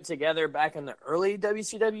do it together back in the early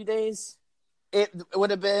WCW days? It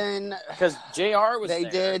would have been because JR was they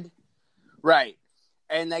there. Did right,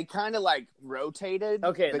 and they kind of like rotated.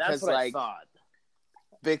 Okay, because, that's what I thought.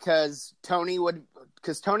 Because Tony was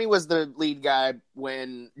the lead guy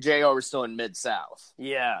when JR was still in Mid-South.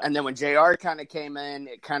 Yeah, and then when JR kind of came in,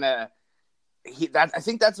 it kind of I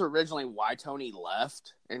think that's originally why Tony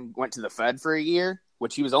left and went to the Fed for a year,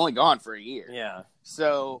 which he was only gone for a year. Yeah,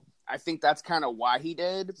 so I think that's kind of why he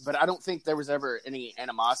did, but I don't think there was ever any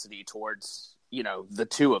animosity towards, the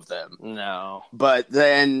two of them. No. But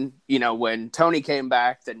then, when Tony came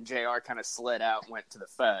back, then JR kind of slid out and went to the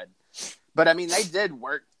Fed. But, they did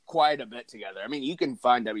work quite a bit together. You can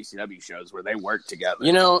find WCW shows where they work together.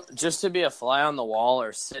 Just to be a fly on the wall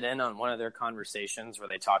or sit in on one of their conversations where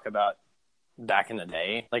they talk about back in the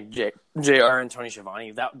day, like JR and Tony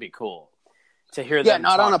Schiavone, that would be cool. To hear them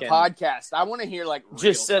not talking. On a podcast. I want to hear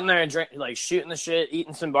just sitting there and shooting the shit,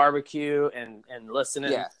 eating some barbecue, and listen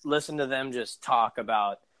to them just talk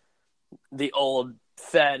about the old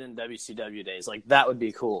Fed and WCW days. Like that would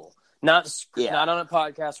be cool. Not on a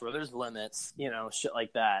podcast where there's limits, shit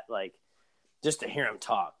like that. Like just to hear him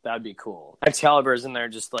talk, that'd be cool. Excalibur's in there,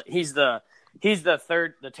 just like he's the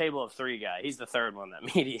third, the table of three guy. He's the third one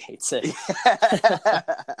that mediates it.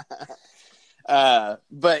 But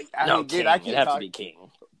dude, I can't to be King.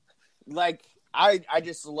 Like I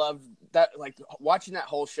just love that. Like watching that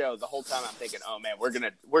whole show, the whole time I'm thinking, oh man, we're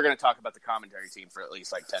gonna talk about the commentary team for at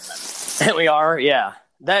least like 10 minutes. And we are, yeah.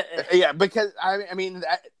 Because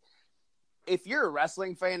if you're a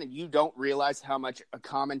wrestling fan and you don't realize how much a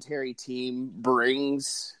commentary team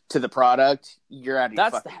brings to the product, you're out of your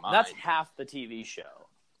fucking mind. That's half the TV show.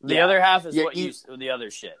 The other half is the other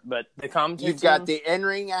shit. But the commentary you've got the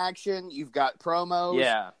in-ring action, you've got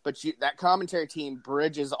promos, but that commentary team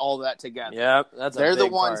bridges all that together. Yep, they're the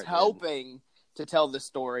ones helping to tell the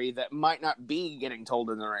story that might not be getting told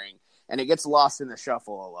in the ring, and it gets lost in the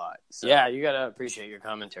shuffle a lot. So. Yeah, you got to appreciate your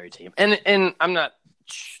commentary team. And I'm not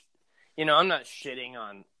shitting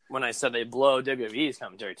on when I said they blow WWE's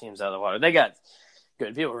commentary teams out of the water. They got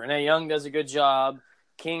good people. Renee Young does a good job.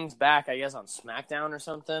 King's back, I guess, on SmackDown or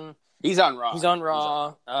something. He's on Raw.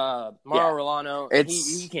 Mauro Rolano.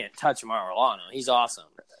 He can't touch Mauro Rolano. He's awesome.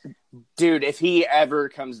 Dude, if he ever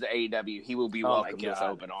comes to AEW, he will be welcomed with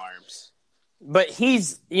open arms. But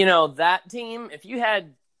he's, that team, if you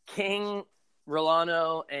had King,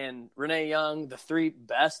 Rolano, and Renee Young, the three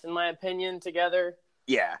best, in my opinion, together.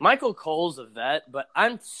 Yeah. Michael Cole's a vet, but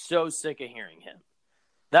I'm so sick of hearing him.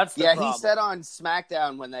 That's the problem. He said on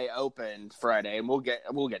SmackDown when they opened Friday, and we'll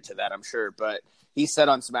get to that, I'm sure, but he said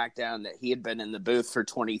on SmackDown that he had been in the booth for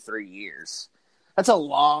 23 years. That's a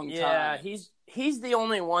long time. Yeah, he's the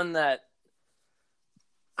only one that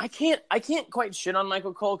I can't quite shit on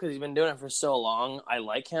Michael Cole because he's been doing it for so long. I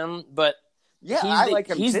like him, but I like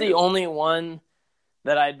him he's too. the only one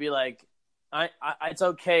that I'd be like, it's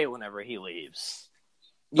okay whenever he leaves.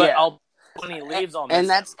 But when he leaves, I'll miss him.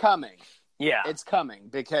 That's coming. Yeah, it's coming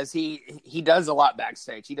because he does a lot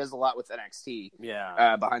backstage. He does a lot with NXT.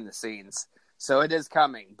 Yeah, behind the scenes. So it is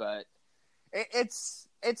coming, but it's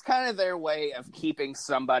kind of their way of keeping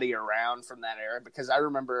somebody around from that era. Because I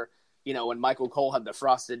remember when Michael Cole had the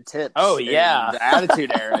frosted tips. Oh, yeah. in the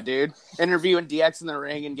Attitude Era, dude. Interviewing DX in the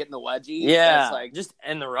ring and getting the wedgie. Yeah. That's like,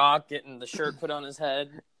 and The Rock getting the shirt put on his head.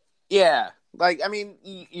 yeah. Like, I mean,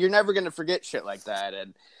 you're never going to forget shit like that.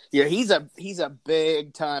 And he's a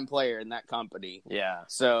big time player in that company. Yeah.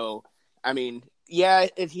 So, I mean, yeah,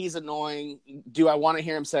 if he's annoying, do I want to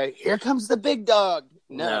hear him say, "Here comes the big dog"?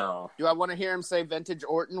 No. Do I want to hear him say "Vintage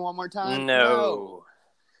Orton" one more time? No.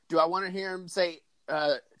 Do I want to hear him say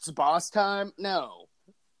 "It's boss time"? No.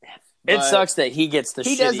 It But sucks that he gets the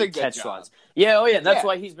he does a shitty good catchphrase. job. Yeah, oh yeah, that's Yeah.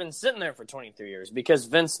 why he's been sitting there for 23 years, because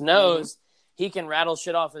Vince knows he can rattle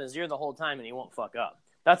shit off in his ear the whole time and he won't fuck up.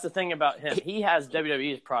 That's the thing about him. He has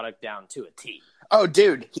WWE's product down to a T. Oh,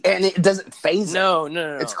 dude, and it doesn't phase him.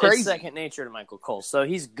 No. It's crazy. It's second nature to Michael Cole. So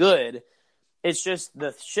he's good. It's just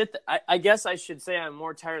the shit that I guess I should say I'm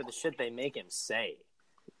more tired of the shit they make him say.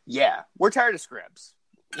 Yeah, we're tired of scripts.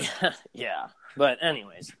 Yeah. But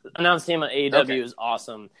anyways, announced team on AEW is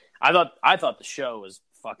awesome. I thought the show was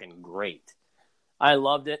fucking great. I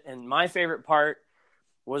loved it, and my favorite part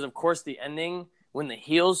was, of course, the ending when the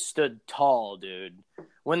heels stood tall, dude.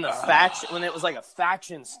 When the when it was like a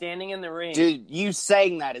faction standing in the ring. Dude, you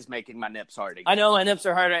saying that is making my nips hard again. I know my nips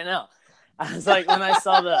are hard right now. I was like, when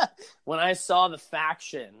I saw the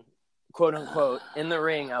faction, quote unquote, in the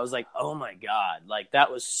ring, I was like, oh my God. Like,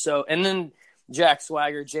 that was so. And then Jack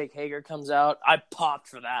Swagger, Jake Hager comes out. I popped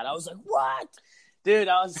for that. I was like, what? Dude,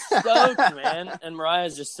 I was stoked, man. And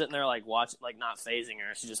Mariah's just sitting there, like, watching, like, not phasing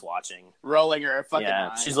her. She's just watching. Rolling her fucking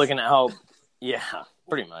eyes. eyes. She's looking at how, yeah,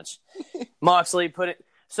 pretty much. Moxley put it.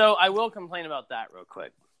 So I will complain about that real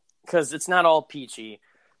quick, because it's not all peachy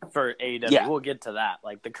for AEW. Yeah. We'll get to that.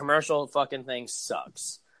 Like, the commercial fucking thing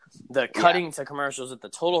sucks. The cutting to commercials at the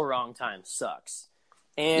total wrong time sucks.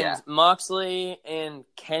 And Moxley and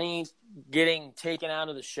Kenny getting taken out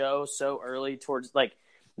of the show so early towards, like,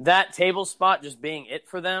 that table spot just being it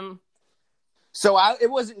for them. So it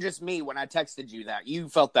wasn't just me when I texted you that. You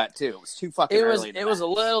felt that too. It was too fucking early. It was a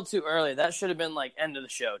little too early. That should have been like end of the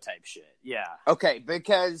show type shit. Yeah. Okay,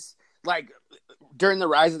 because like during the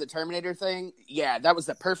Rise of the Terminator thing, yeah, that was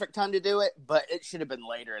the perfect time to do it, but it should have been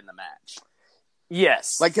later in the match.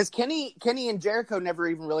 Yes. Like, because Kenny and Jericho never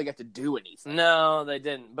even really got to do anything. No, they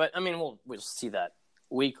didn't. But I mean, we'll see that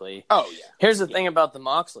weekly. Oh yeah. Here's the thing about the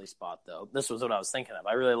Moxley spot, though. This was what I was thinking of.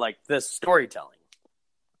 I really like this storytelling.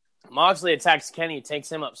 Moxley attacks Kenny, takes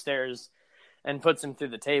him upstairs, and puts him through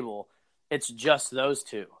the table. It's just those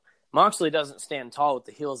two. Moxley doesn't stand tall with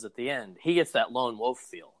the heels at the end. He gets that lone wolf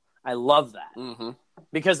feel. I love that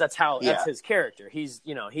because that's his character. He's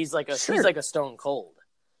like a Stone Cold.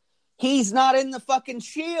 He's not in the fucking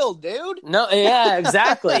Shield, dude. No, yeah,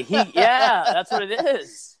 exactly. That's what it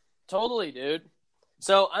is. Totally, dude.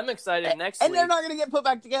 So I'm excited next week. And they're not going to get put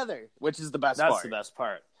back together, which is the best part. That's the best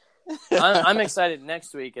part. I'm excited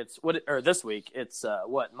next week. This week. It's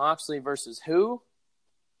what, Moxley versus who?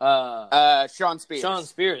 Sean Spears. Sean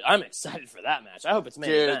Spears. I'm excited for that match. I hope it's main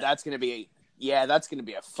event. Dude, that's going to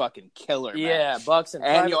be a fucking killer match. Yeah, Bucks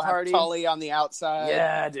and you'll have Tully on the outside.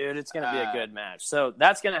 Yeah, dude, it's going to be a good match. So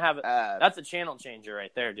that's going to have that's a channel changer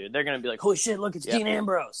right there, dude. They're going to be like, holy shit, look, it's Dean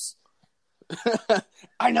Ambrose.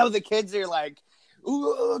 I know the kids are like,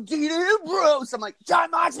 ooh, Dean Ambrose. I'm like,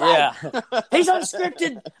 John Moxley. Yeah. He's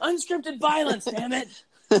unscripted violence, damn it.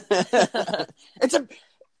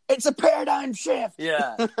 It's a paradigm shift.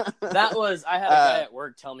 Yeah. I had a guy at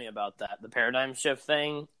work tell me about that, the paradigm shift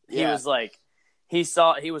thing. He was like, he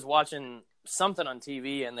was watching something on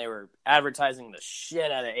TV and they were advertising the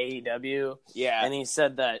shit out of AEW. Yeah. And he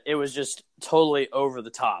said that it was just totally over the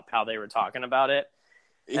top how they were talking about it.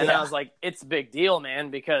 And I was like, it's a big deal,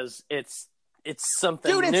 man, because it's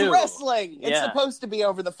something new. Dude, it's wrestling. It's supposed to be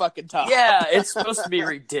over the fucking top. Yeah, it's supposed to be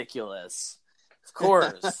ridiculous. Of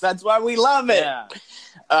course. That's why we love it.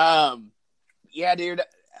 Yeah. Yeah, dude.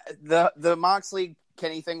 The Moxley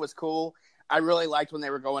Kenny thing was cool. I really liked when they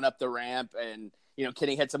were going up the ramp and,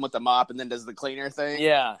 Kenny hits him with the mop and then does the cleaner thing.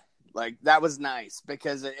 Yeah. Like, that was nice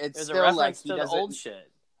because it's still a reference like to the old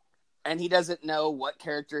shit. And he doesn't know what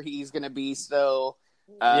character he's going to be still.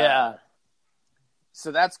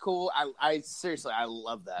 So that's cool. I seriously, I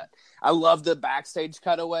love that. I love the backstage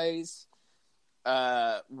cutaways.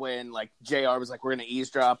 When like JR was like, we're going to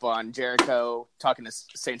eavesdrop on Jericho talking to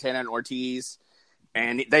Santana and Ortiz,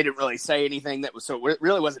 and they didn't really say anything so it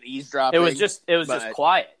really wasn't eavesdropping. It was just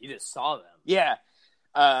quiet. You just saw them. Yeah.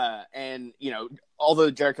 And although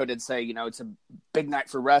Jericho did say, it's a big night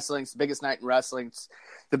for wrestling, it's the biggest night in wrestling, it's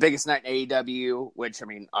the biggest night in AEW, which, I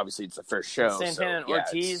mean, obviously it's the first show. Santana and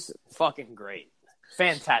Ortiz, fucking great.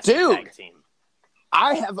 Fantastic tag team.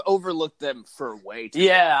 I have overlooked them for way too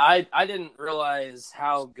Yeah, long. I didn't realize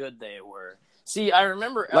how good they were. See, I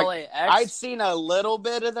remember Like, LAX. I've seen a little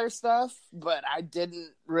bit of their stuff, but I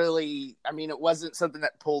didn't really. I mean, it wasn't something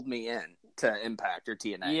that pulled me in to Impact or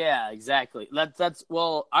TNA. Yeah, exactly. That's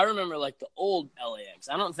well, I remember like the old LAX.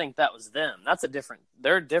 I don't think that was them.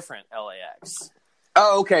 They're different LAX.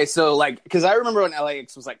 Oh, okay. So, like, because I remember when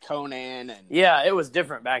LAX was like Conan and Yeah, it was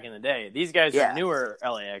different back in the day. These guys Yeah. are newer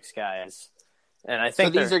LAX guys. And I so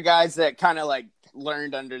think these are guys that kind of like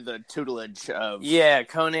learned under the tutelage of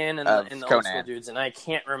Conan and the Conan. old school dudes, and I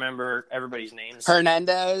can't remember everybody's names.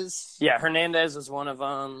 Hernandez. Yeah, Hernandez is one of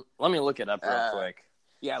them. Let me look it up real quick.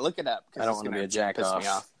 Yeah, look it up. I don't want to be a jack off. Me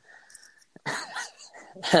off.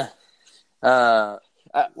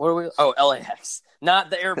 What are we? Oh, LAX, not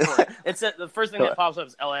the airport. It's the first thing that pops up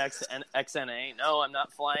is LAX and XNA. No, I'm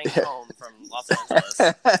not flying home from Los Angeles.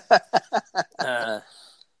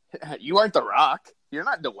 You aren't The Rock. You're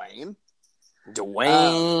not Dwayne.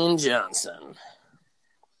 Dwayne Johnson.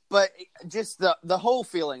 But just the whole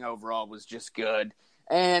feeling overall was just good.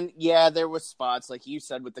 And yeah, there was spots like you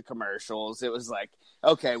said with the commercials. It was like,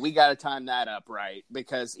 okay, we got to time that up right,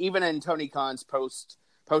 because even in Tony Khan's post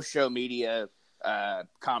show media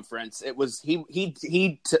conference, it was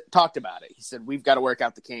he talked about it. He said we've got to work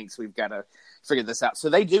out the kinks. We've got to figure this out. So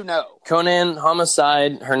they do know. Conan,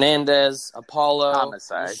 Homicide, Hernandez, Apollo,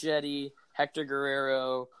 Homicide. Machete, Hector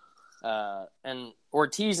Guerrero, and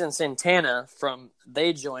Ortiz and Santana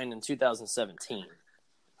they joined in 2017.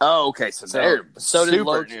 Oh, okay. So they're so did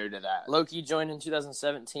super new to that. Loki joined in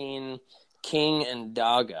 2017. King and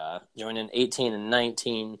Daga joined in 18 and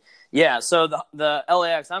 19. Yeah, so the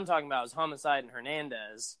LAX I'm talking about is Homicide and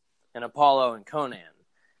Hernandez and Apollo and Conan.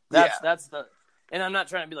 That's the, and I'm not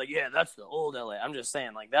trying to be like, yeah, that's the old LA. I'm just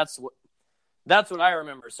saying like that's what I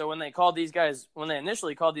remember. So when they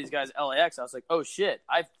initially called these guys LAX, I was like, oh shit,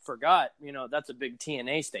 I forgot. That's a big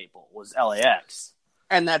TNA staple was LAX.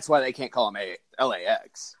 And that's why they can't call them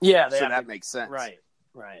LAX. Yeah, so that makes sense.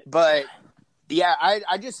 Right. But yeah,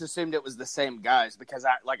 I just assumed it was the same guys because,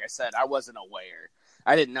 like I said, I wasn't aware.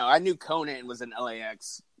 I didn't know. I knew Conan was in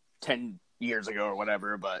LAX 10 years ago or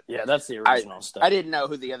whatever, but yeah, that's the original stuff. I didn't know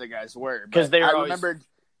who the other guys were because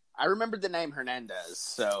I remembered the name Hernandez.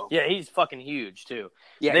 So yeah, he's fucking huge too.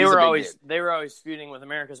 Yeah, they were always feuding with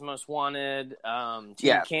America's Most Wanted,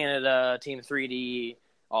 Team Canada, Team 3D,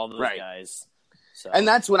 all those guys. So. And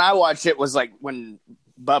that's when I watched it, was like when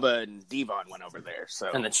Bubba and Devon went over there.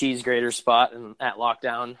 So and the cheese grater spot at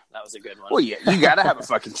Lockdown, that was a good one. Well, yeah, you got to have a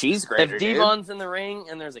fucking cheese grater. If Devon's in the ring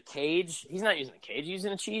and there's a cage, he's not using a cage; he's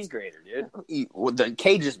using a cheese grater, dude. The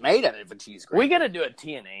cage is made out of a cheese grater. We got to do a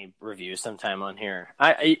TNA review sometime on here.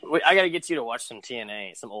 I got to get you to watch some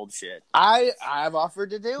TNA, some old shit. I've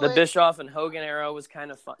offered to do it. The Bischoff and Hogan era was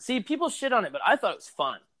kind of fun. See, people shit on it, but I thought it was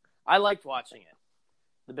fun. I liked watching it.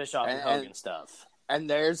 The Bischoff and Hogan stuff. And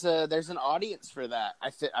there's an audience for that.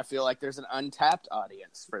 I feel like there's an untapped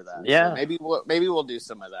audience for that. Yeah, so maybe we'll do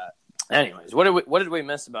some of that. Anyways, what did we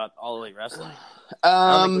miss about All Elite Wrestling?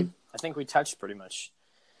 I think we touched pretty much.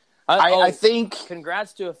 I think.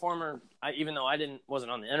 Congrats to a former. Even though I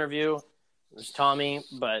wasn't on the interview, it was Tommy.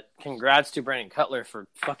 But congrats to Brandon Cutler for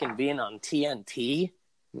fucking being on TNT.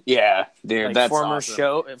 Yeah, dude, that's former awesome.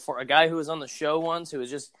 show for a guy who was on the show once, who was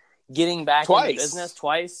just getting back into business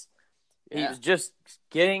twice. He was just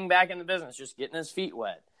getting back in the business, just getting his feet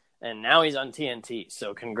wet. And now he's on TNT,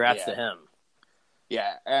 so congrats to him.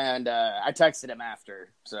 Yeah, and I texted him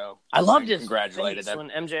after, so I loved his congratulated face him. when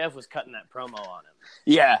MJF was cutting that promo on him.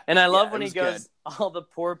 Yeah. And I love when he goes, all the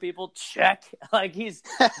poor people, check. Like dude,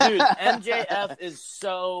 MJF is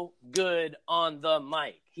so good on the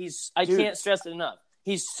mic. I can't stress it enough.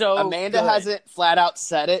 He's so Amanda good. hasn't flat out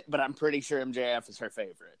said it, but I'm pretty sure MJF is her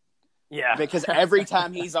favorite. Yeah. Because every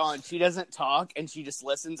time he's on, she doesn't talk and she just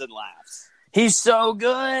listens and laughs. He's so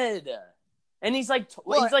good. And he's like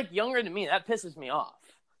younger than me. That pisses me off.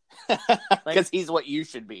 Because he's what you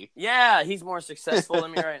should be. Yeah, he's more successful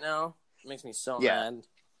than me right now. It makes me so mad.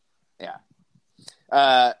 Yeah.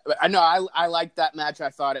 I know I liked that match. I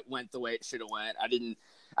thought it went the way it should have went. I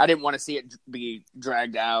didn't want to see it be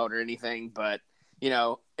dragged out or anything, but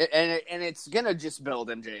and it's gonna just build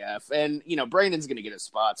MJF, and Brandon's gonna get his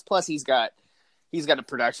spots. Plus, he's got a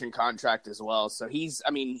production contract as well, so he's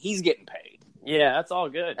getting paid. Yeah, that's all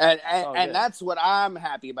good. And that's what I'm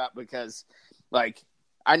happy about, because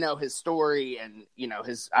I know his story, and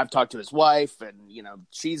I've talked to his wife, and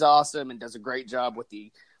she's awesome and does a great job with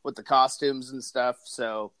the costumes and stuff.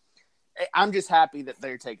 So I'm just happy that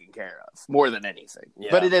they're taken care of more than anything. Yeah.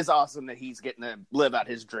 But it is awesome that he's getting to live out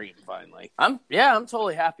his dream finally. I'm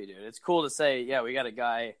totally happy, dude. It's cool to say, yeah, we got a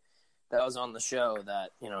guy that was on the show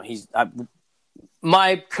that,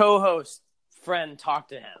 my co-host friend talked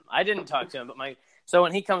to him. I didn't talk to him, but so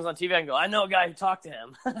when he comes on TV, I can go, I know a guy who talked to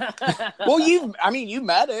him. Well, you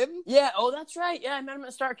met him. Yeah. Oh, that's right. Yeah, I met him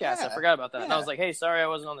at StarCast. Yeah. I forgot about that. Yeah. And I was like, hey, sorry I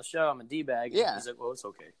wasn't on the show. I'm a D-bag. Yeah. He's like, well, it's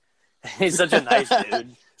okay. He's such a nice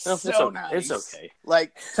dude. So nice. It's okay.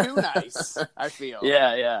 Like, too nice, I feel.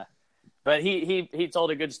 Yeah. But he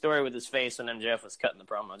told a good story with his face when MJF was cutting the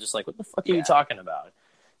promo. I was just like, what the fuck are you talking about?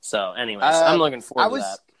 So, anyways, I'm looking forward to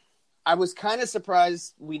that. I was kind of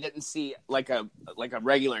surprised we didn't see like a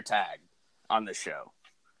regular tag on the show.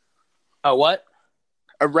 Oh, what?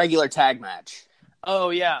 A regular tag match. Oh,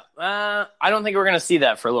 yeah. I don't think we're going to see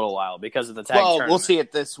that for a little while because of the tag tournament. We'll see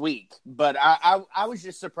it this week. But I was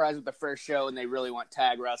just surprised with the first show, and they really want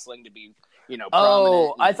tag wrestling to be, prominent.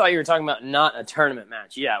 Oh, I thought you were talking about not a tournament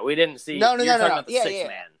match. Yeah, we didn't see. No. You're talking about the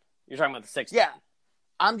six-man. You're talking about the six-man. Yeah.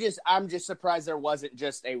 I'm just surprised there wasn't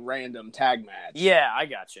just a random tag match. Yeah, I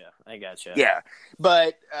gotcha. Yeah,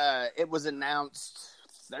 but it was announced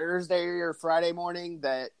Thursday or Friday morning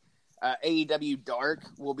that AEW Dark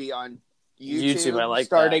will be on YouTube I like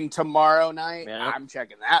starting tomorrow night. Yeah. I'm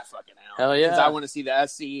checking that fucking out. Hell yeah! Because I want to see the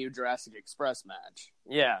SCU Jurassic Express match.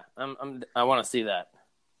 Yeah, I want to see that.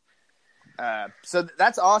 So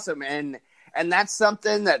that's awesome, and that's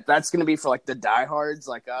something that's going to be for like the diehards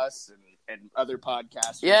like us and other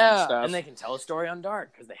podcasts. Yeah, and stuff. and they can tell a story on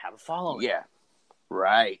Dark because they have a following. Yeah,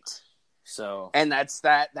 right. So, and that's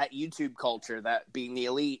that YouTube culture, that being the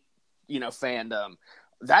elite, fandom.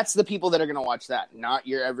 That's the people that are going to watch that, not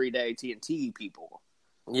your everyday TNT people.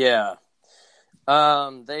 Yeah,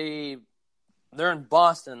 they're in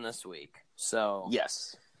Boston this week. So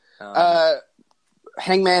yes,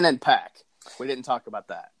 Hangman and Pac. We didn't talk about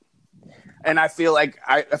that. And I feel like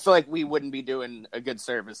we wouldn't be doing a good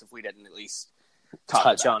service if we didn't at least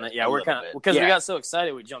touch on it. Yeah, we're kind of because we got so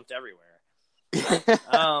excited we jumped everywhere.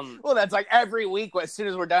 Well, that's like every week. As soon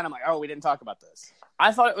as we're done, I'm like, oh, we didn't talk about this.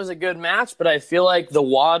 I thought it was a good match, but I feel like the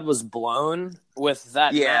wad was blown with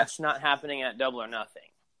that match not happening at Double or Nothing.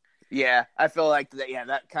 Yeah, I feel like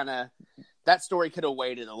that story could have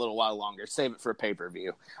waited a little while longer. Save it for a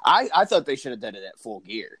pay-per-view. I thought they should have done it at Full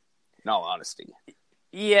Gear. In all honesty.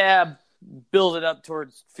 Yeah, build it up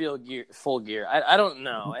towards full gear. I don't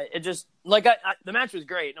know. It just the match was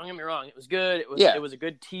great. Don't get me wrong. It was good. It was a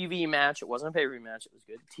good TV match. It wasn't a pay-per-view match. It was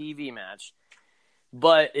a good TV match.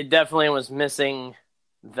 But it definitely was missing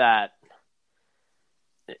that.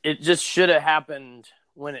 It just should have happened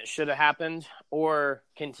when it should have happened, or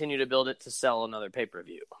continue to build it to sell another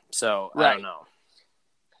pay-per-view. So I don't know.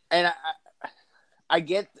 And I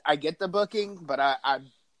get the booking, but I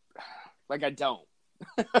don't.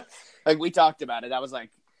 Like we talked about it. I was like,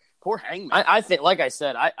 poor Hangman. I think, like I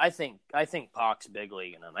said, I think Pac's big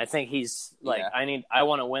leaguing him. I think he's like, I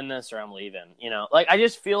want to win this or I'm leaving. Like I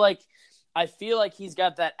just feel like he's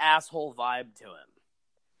got that asshole vibe to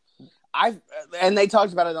him. And they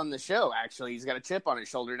talked about it on the show. Actually, he's got a chip on his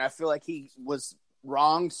shoulder, and I feel like he was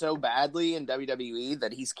wronged so badly in WWE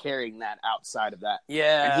that he's carrying that outside of that.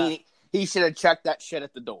 Yeah, and he should have checked that shit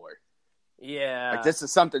at the door. Yeah. Like, this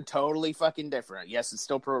is something totally fucking different. Yes, it's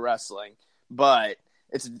still pro wrestling, but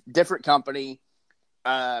it's a different company.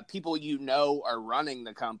 People are running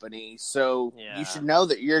the company, so you should know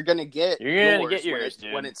that you're going to get yours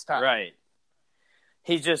when it's time. Right.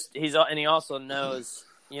 He also knows,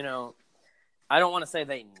 I don't want to say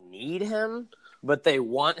they need him, but they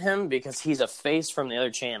want him because he's a face from the other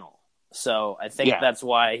channel. So I think that's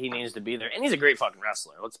why he needs to be there. And he's a great fucking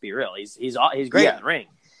wrestler. Let's be real. He's great in the ring.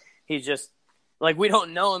 He's just like, we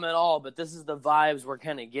don't know him at all, but this is the vibes we're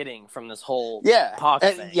kind of getting from this whole Pac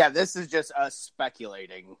thing. Yeah, this is just us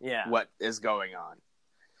speculating what is going on.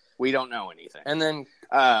 We don't know anything. And then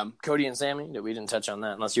Cody and Sammy, we didn't touch on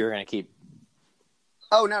that unless you were going to keep.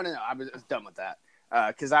 Oh, no. I was done with that.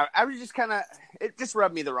 Because I was just kind of, it just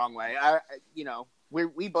rubbed me the wrong way.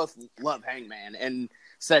 We both love Hangman and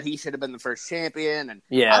said he should have been the first champion. And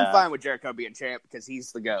I'm fine with Jericho being champ because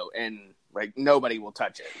he's the GOAT. And like nobody will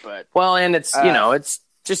touch it. But and it's it's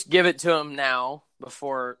just give it to him now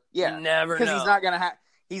before you never know. Because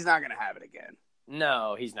he's not gonna have it again.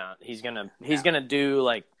 No, he's not. He's gonna do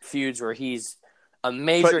like feuds where he's a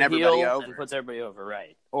major heel and puts everybody over,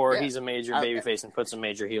 right? Or he's a major babyface and puts a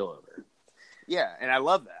major heel over. Yeah, and I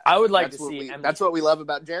love that. I would like to see. That's what we love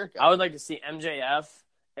about Jericho. I would like to see MJF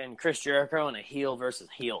and Chris Jericho in a heel versus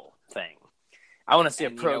heel thing. I want to see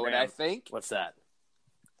a program. You know what I think? What's that?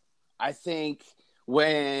 I think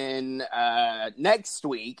when next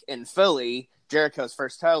week in Philly, Jericho's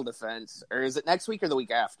first title defense, or is it next week or the week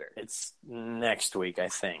after? It's next week, I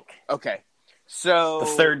think. Okay, so the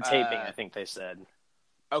third taping, I think they said.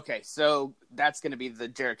 Okay, so that's going to be the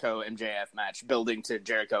Jericho MJF match, building to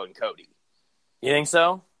Jericho and Cody. You think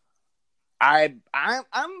so? I'm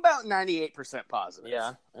about 98% positive.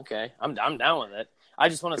 Yeah. Okay. I'm down with it. I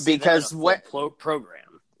just want to see because them in a full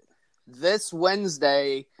program. This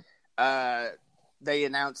Wednesday, they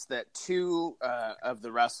announced that 2 of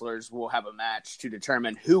the wrestlers will have a match to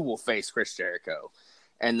determine who will face Chris Jericho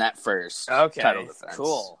in that first title defense.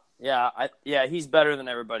 Cool. Yeah, he's better than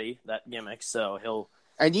everybody, that gimmick, so he'll...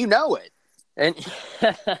 And you know it. And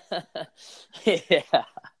yeah.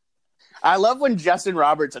 I love when Justin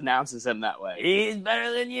Roberts announces him that way. He's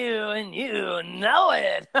better than you, and you know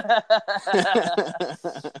it.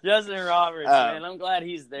 Justin Roberts, man, I'm glad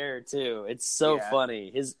he's there too. It's so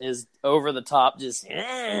funny. His over the top, just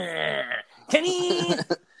Kenny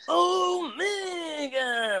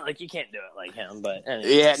Omega. Like you can't do it like him, but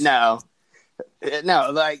anyways.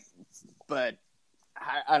 But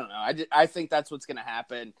I don't know. I think that's what's going to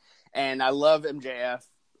happen, and I love MJF.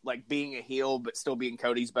 Like being a heel, but still being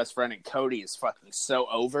Cody's best friend, and Cody is fucking so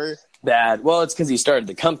over. Bad. Well, it's because he started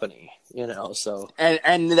the company, so.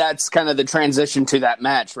 And that's kind of the transition to that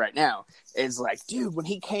match right now. Is like, dude, when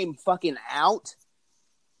he came fucking out,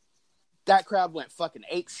 that crowd went fucking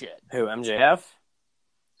apeshit. Who, MJF?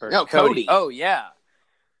 No, Cody. Oh, yeah.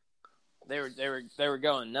 They were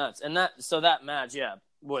going nuts. And that match,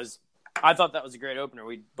 was, I thought that was a great opener.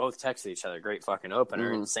 We both texted each other, great fucking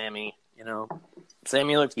opener. And Sammy,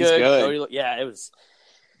 Sammy looked good. Cody it was.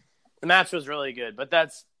 The match was really good, but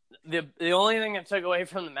that's the only thing that took away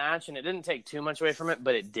from the match, and it didn't take too much away from it,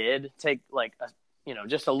 but it did take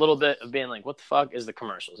just a little bit of being like, what the fuck is the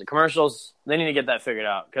commercials? The commercials, they need to get that figured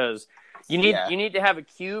out because you need to have a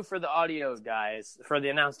cue for the audio guys, for the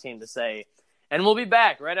announce team to say, and we'll be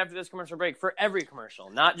back right after this commercial break for every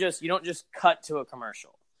commercial, you don't just cut to a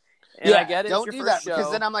commercial. And I get it. Don't it's your do first that show.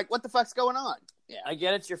 because then I'm like, what the fuck's going on? Yeah, I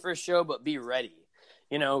get it's your first show, but be ready.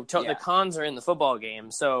 The cons are in the football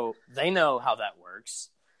game, so they know how that works.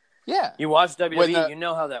 Yeah, you watch WWE, you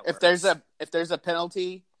know how that works. If there's a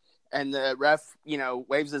penalty, and the ref,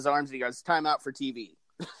 waves his arms and he goes, "Timeout for TV."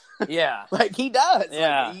 Yeah, like he does.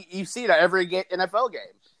 Yeah, like, you see it at every NFL game.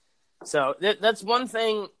 So that's one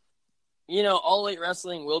thing. All Elite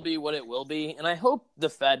Wrestling will be what it will be, and I hope the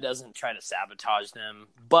Fed doesn't try to sabotage them,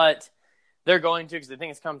 but. They're going to because they think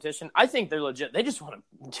it's competition. I think they're legit. They just want to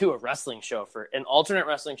do a wrestling show an alternate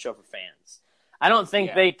wrestling show for fans. I don't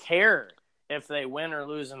think they care if they win or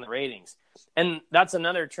lose in the ratings. And that's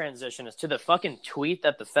another transition is to the fucking tweet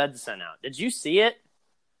that the Fed sent out. Did you see it?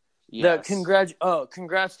 Yes. Congrats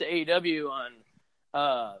to AEW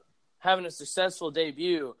on having a successful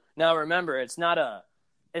debut. Now remember, it's not a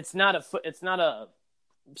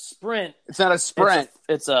sprint. It's not a sprint.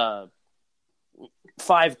 It's a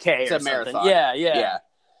 5K it's or a marathon. Something. Yeah.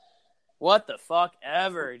 What the fuck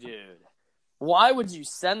ever, dude. Why would you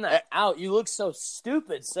send that out? You look so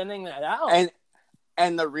stupid sending that out.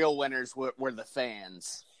 And the real winners were the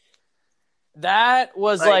fans. That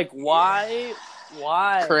was why?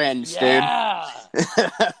 Cringe, dude.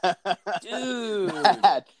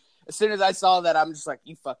 As soon as I saw that, I'm just like,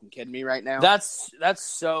 you fucking kidding me right now? That's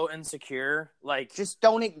so insecure. Like, just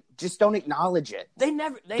don't acknowledge it. They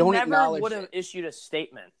never would have issued a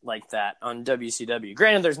statement like that on WCW.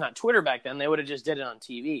 Granted, there's not Twitter back then. They would have just did it on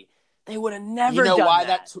TV. They would have never done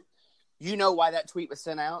that. You know why that tweet was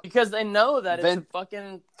sent out? Because they know that it's a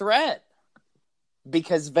fucking threat.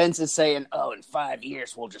 Because Vince is saying, "Oh, in 5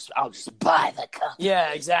 years, I'll just buy the company."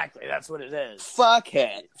 Yeah, exactly. That's what it is. Fuck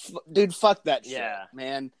it, dude. Fuck that shit, yeah,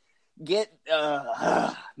 man.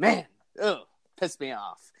 Piss me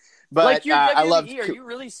off. But I love. Are you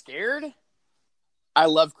really scared? I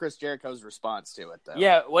love Chris Jericho's response to it, though.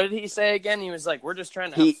 Yeah, what did he say again? He was like, "We're just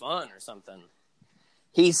trying to have fun" or something.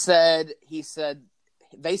 He said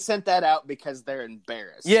they sent that out because they're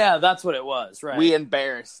embarrassed. Yeah, that's what it was. Right? We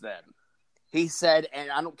embarrassed them. He said,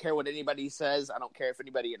 and I don't care what anybody says. I don't care if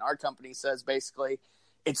anybody in our company says. Basically,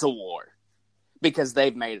 it's a war. Because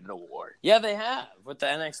they've made it a war. Yeah, they have with the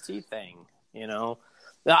NXT thing.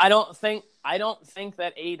 I don't think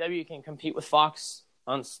that AEW can compete with Fox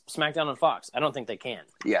on SmackDown on Fox. I don't think they can.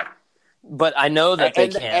 Yeah, but I know that they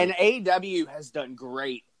can. And AEW has done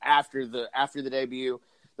great after the debut.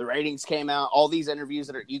 The ratings came out. All these interviews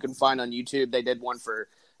that you can find on YouTube. They did one for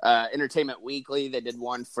Entertainment Weekly. They did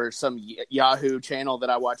one for some Yahoo channel that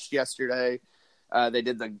I watched yesterday. They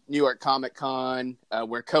did the New York Comic Con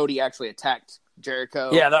where Cody actually attacked Jericho.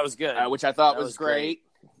 Yeah, that was good. Which I thought was great.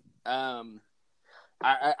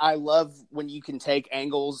 I love when you can take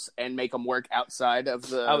angles and make them work outside of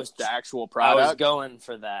the actual product. I was going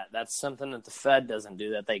for that. That's something that the Fed doesn't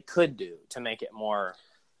do that they could do to make it more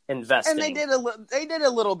investing. And they did a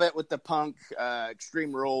little bit with the Punk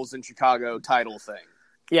Extreme Rules in Chicago title thing.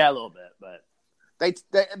 Yeah, a little bit,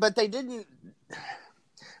 but they didn't.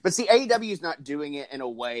 But see, AEW is not doing it in a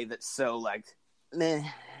way that's so like, meh.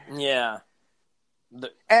 Yeah.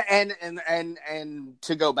 And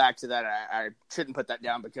to go back to that, I shouldn't put that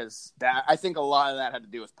down because I think a lot of that had to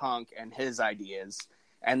do with Punk and his ideas.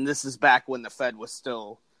 And this is back when the Fed was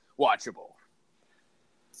still watchable.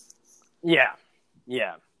 Yeah.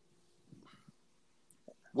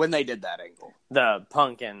 When they did that angle, the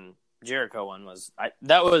Punk and Jericho one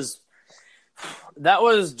that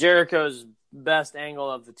was Jericho's best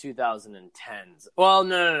angle of the 2010s. Well,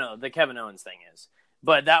 no, the Kevin Owens thing is,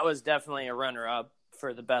 but that was definitely a runner-up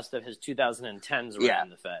for the best of his 2010s run in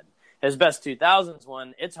the Fed. His best 2000s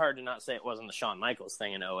one, it's hard to not say it wasn't the Shawn Michaels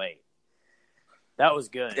thing in 2008. That was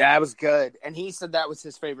good. Yeah, it was good. And he said that was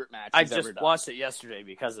his favorite match I he's ever just done. watched it yesterday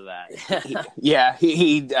because of that.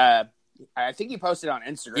 he I think he posted on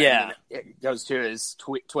Instagram. Yeah. And it goes to his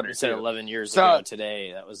Twitter. He said too. 11 years ago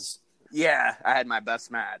today. That was... Yeah, I had my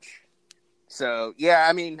best match. So, yeah,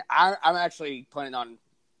 I mean, I'm actually planning on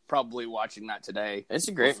probably watching that today. It's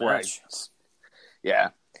a great match. Yeah.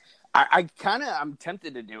 I'm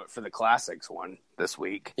tempted to do it for the Classics one this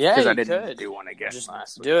week. Yeah, because I you didn't could. do one again Just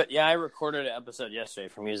last week. do it. Yeah, I recorded an episode yesterday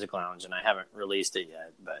for Music Lounge, and I haven't released it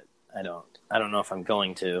yet, but I don't know if I'm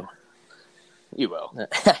going to. You will.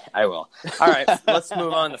 I will. All right, let's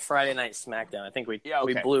move on to Friday Night SmackDown. I think we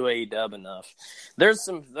blew AEW enough. There's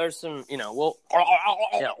some,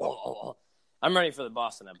 I'm ready for the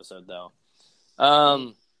Boston episode though.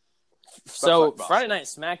 So Friday Night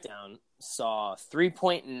SmackDown saw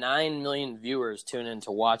 3.9 million viewers tune in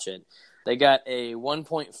to watch it. They got a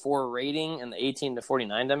 1.4 rating in the 18 to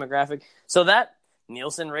 49 demographic. So that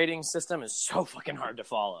Nielsen rating system is so fucking hard to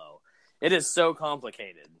follow. It is so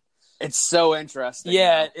complicated. It's so interesting.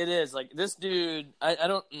 Yeah, it is. Like, this dude, I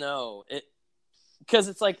don't know. Because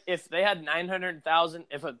it's like, if they had 900,000,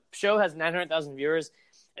 if a show has 900,000 viewers,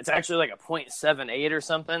 it's actually like a 0.78 or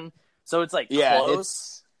something. So it's like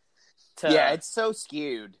close. It's so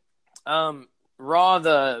skewed. Raw,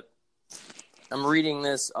 I'm reading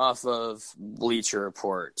this off of Bleacher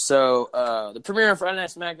Report. So the premiere of Friday Night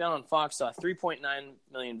SmackDown on Fox saw 3.9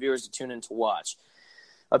 million viewers to tune in to watch.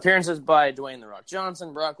 Appearances by Dwayne "The Rock"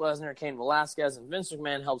 Johnson, Brock Lesnar, Cain Velasquez, and Vince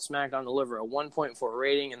McMahon helped SmackDown deliver a 1.4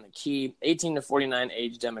 rating in the key 18 to 49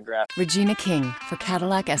 age demographic. Regina King for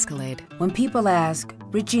Cadillac Escalade. When people ask,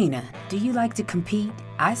 Regina, do you like to compete?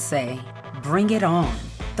 I say, bring it on.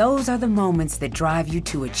 Those are the moments that drive you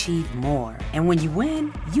to achieve more. And when you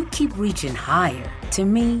win, you keep reaching higher. To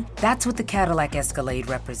me, that's what the Cadillac Escalade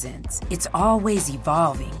represents. It's always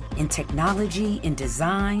evolving in technology, in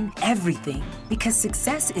design, everything. Because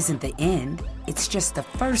success isn't the end, it's just the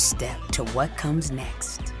first step to what comes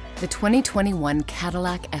next. The 2021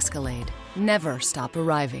 Cadillac Escalade. Never stop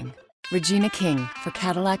arriving. Regina King for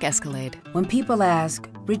Cadillac Escalade. When people ask,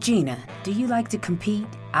 Regina, do you like to compete?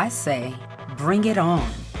 I say, bring it on.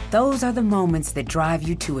 Those are the moments that drive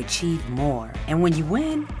you to achieve more. And when you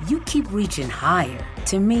win, you keep reaching higher.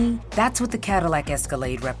 To me, that's what the Cadillac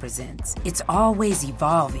Escalade represents. It's always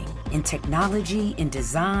evolving in technology, in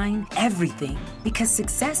design, everything. Because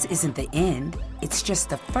success isn't the end, it's just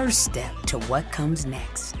the first step to what comes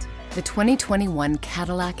next. The 2021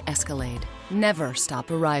 Cadillac Escalade. Never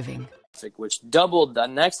stop arriving. Which doubled the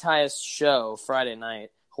next highest show Friday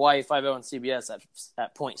night, Hawaii 5-0 on CBS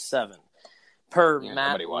at 0.7. Per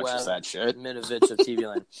Matt watches that shit. Midovich of TV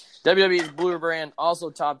Land. WWE's Blue brand also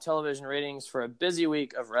topped television ratings for a busy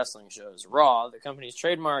week of wrestling shows. Raw, the company's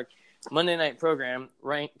trademark Monday night program,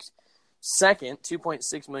 ranked second,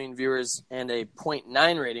 2.6 million viewers and a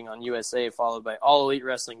 0.9 rating on USA, followed by All Elite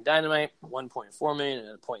Wrestling Dynamite, 1.4 million and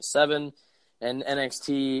a 0.7, and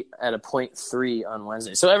NXT at a 0.3 on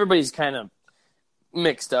Wednesday. So everybody's kind of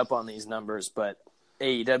mixed up on these numbers, but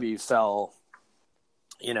AEW fell...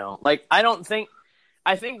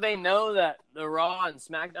 I think they know that the Raw and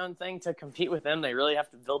SmackDown thing, to compete with them, they really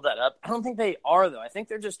have to build that up. I don't think they are, though. I think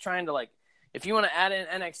they're just trying to, if you want to add in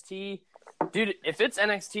NXT, dude, if it's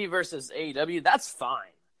NXT versus AEW, that's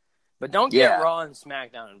fine. But don't get Raw and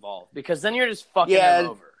SmackDown involved, because then you're just fucking them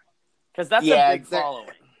over. Because that's a big following.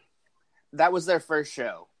 That was their first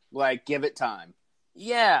show. Give it time.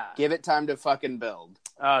 Yeah. Give it time to fucking build.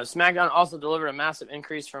 SmackDown also delivered a massive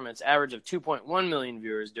increase from its average of 2.1 million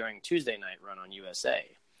viewers during Tuesday night run on USA.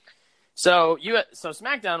 So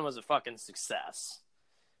SmackDown was a fucking success.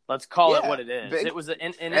 Let's call it what it is. It was,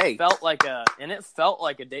 it felt like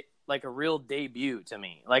a real debut to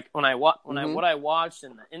me. Like what I watched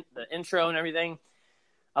and the intro and everything,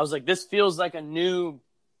 I was like, this feels like a new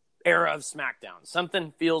era of SmackDown.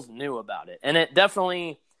 Something feels new about it. And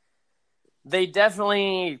they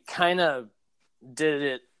definitely kind of did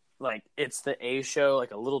it like it's the A show,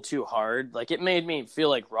 like a little too hard. Like it made me feel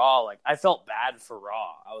like Raw. Like I felt bad for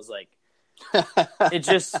Raw. I was like, it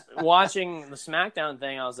just watching the SmackDown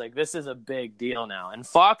thing. I was like, this is a big deal now, and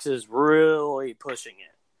Fox is really pushing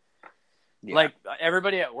it. Yeah. Like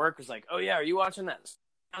everybody at work was like, "Oh yeah, are you watching that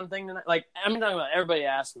SmackDown thing tonight?" Like I'm talking about. Everybody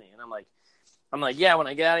asked me, and I'm like, yeah. When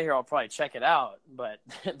I get out of here, I'll probably check it out. But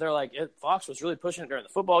they're like, Fox was really pushing it during the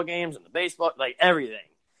football games and the baseball, like everything.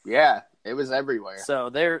 Yeah, it was everywhere. So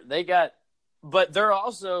but they're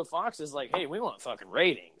also Fox is like, hey, we want fucking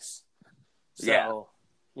ratings. So,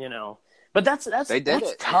 but that's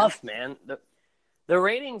tough, man. The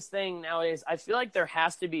ratings thing nowadays, I feel like there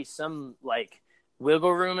has to be some like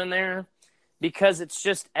wiggle room in there because it's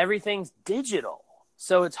just everything's digital.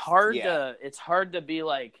 So it's hard to be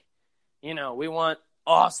like, we want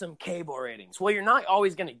awesome cable ratings. Well, you're not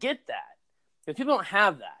always going to get that because people don't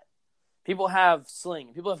have that. People have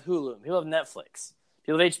Sling, people have Hulu, people have Netflix,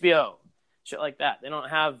 people have HBO, shit like that. They don't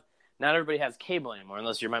have. Not everybody has cable anymore,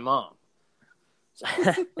 unless you're my mom,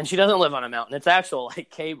 and she doesn't live on a mountain. It's actual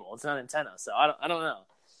like cable. It's not antenna, so I don't know.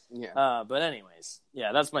 Yeah. But anyways,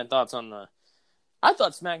 yeah, that's my thoughts on the. I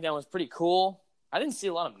thought SmackDown was pretty cool. I didn't see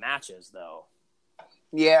a lot of matches though.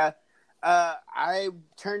 Yeah, I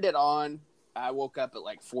turned it on. I woke up at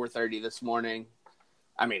like 4:30 this morning.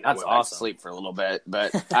 I mean, that's awesome. I sleep for a little bit,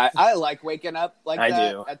 but I like waking up like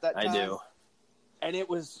that at that time. I do. And it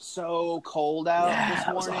was so cold out this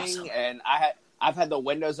morning, awesome. And I've had the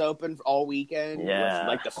windows open all weekend with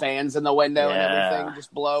like the fans in the window and everything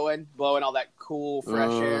just blowing all that cool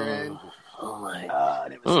fresh air in. Oh my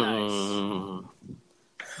god, it was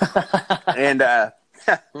nice. And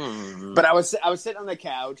but I was sitting on the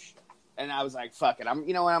couch. And I was like, fuck it. I'm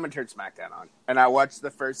going to turn SmackDown on. And I watched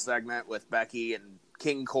the first segment with Becky and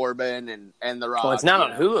King Corbin and The Rock. Well, it's not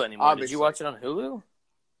on Hulu anymore. Obviously. Did you watch it on Hulu?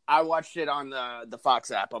 I watched it on the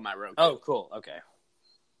Fox app on my Roku. Oh, cool. Okay.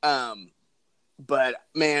 But,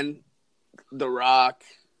 man, The Rock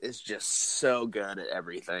is just so good at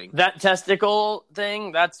everything. That testicle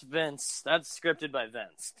thing, that's Vince. That's scripted by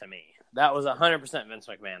Vince to me. That was 100% Vince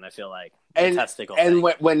McMahon, I feel like. Testicle and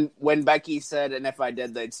when Becky said, and if I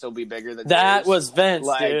did, they'd still be bigger than that yours, was Vince,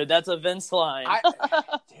 like, dude. That's a Vince line.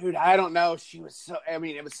 I don't know. She was so. I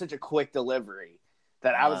mean, it was such a quick delivery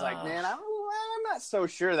that I was like, man, I'm not so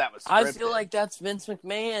sure that was scripted. I feel like that's Vince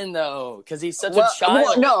McMahon though, because he's such a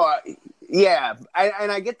child. Yeah,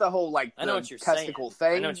 and I get the whole like I know what you're testicle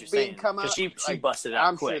saying. thing. I know what you're saying. Come up, she like, busted out.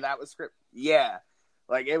 I'm quick. sure that was scripted. Yeah.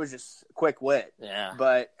 Like, it was just quick wit. Yeah.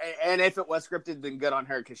 But, and if it was scripted, then good on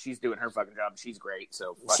her, because she's doing her fucking job. She's great.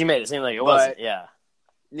 So she made it seem like it wasn't. Yeah.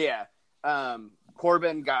 Yeah.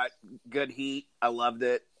 Corbin got good heat. I loved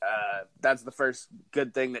it. That's the first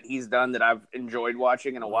good thing that he's done that I've enjoyed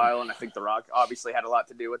watching in a while. And I think The Rock obviously had a lot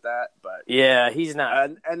to do with that. But yeah, he's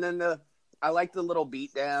not. And then I like the little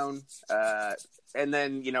beatdown. And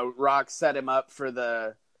then, Rock set him up for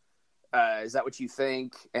the, is that what you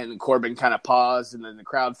think? And Corbin kind of paused, and then the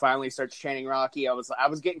crowd finally starts chanting Rocky. I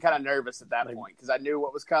was getting kind of nervous at that point because I knew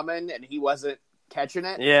what was coming, and he wasn't catching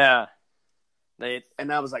it. Yeah.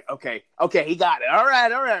 And I was like, okay, he got it. All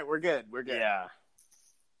right, we're good. Yeah.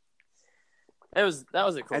 That was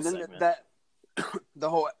a cool segment. And then the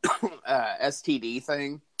whole STD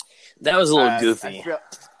thing. That was a little goofy.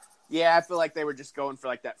 I feel like they were just going for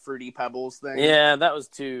like that Fruity Pebbles thing. Yeah, that was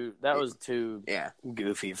too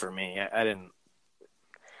goofy for me. I didn't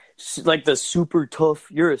like the super tough.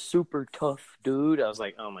 You're a super tough dude. I was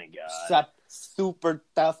like, oh my god, super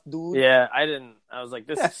tough dude. Yeah, I didn't. I was like,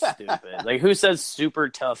 this is stupid. Like, who says super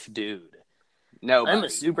tough dude? No, I'm a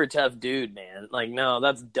super tough dude, man. Like, no,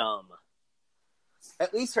 that's dumb.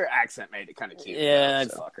 At least her accent made it kind of cute. Yeah,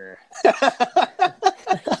 I'd fuck her.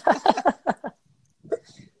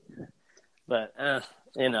 But,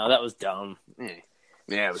 that was dumb.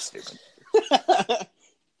 Yeah, it was stupid.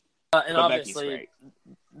 And obviously,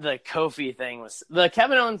 the Kofi thing was... The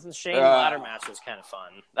Kevin Owens and Shane ladder match was kind of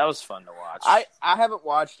fun. That was fun to watch. I haven't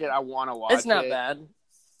watched it. I want to watch it. It's not bad.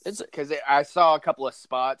 It's because I saw a couple of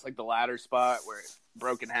spots, like the ladder spot where it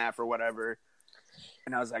broke in half or whatever.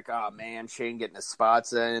 And I was like, oh, man, Shane getting his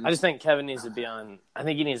spots in. I just think Kevin needs to be on... I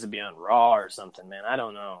think he needs to be on Raw or something, man. I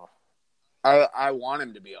don't know. I want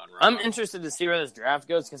him to be on Raw. I'm interested to see where this draft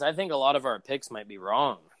goes because I think a lot of our picks might be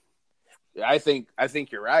wrong. I think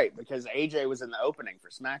you're right because AJ was in the opening for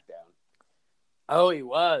SmackDown. Oh, he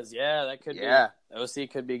was. Yeah, that could be. OC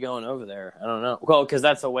could be going over there. I don't know. Well, because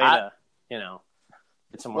that's a way to, get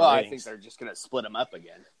some more ratings. I think they're just going to split them up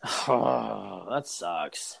again. Oh, that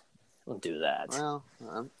sucks. Don't do that. Well,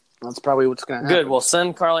 That's probably what's going to happen. Good. Well,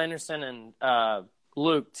 send Carl Anderson and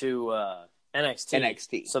Luke to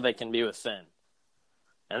NXT so they can be with Finn.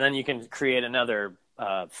 And then you can create another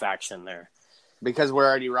faction there. Because we're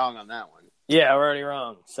already wrong on that one. Yeah, we're already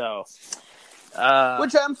wrong. So,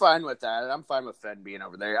 which I'm fine with that. I'm fine with Finn being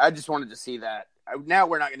over there. I just wanted to see that. Now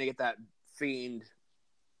we're not going to get that Fiend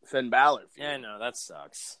Finn Balor feud. Yeah, no, that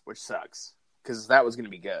sucks. Which sucks. Because that was going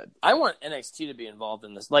to be good. I want NXT to be involved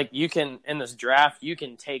in this. Like, you can, in this draft, you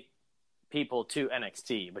can take people to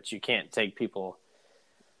NXT, but you can't take people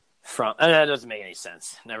from... that doesn't make any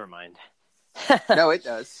sense. Never mind. No, it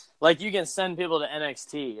does. Like, you can send people to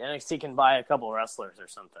NXT. NXT can buy a couple wrestlers or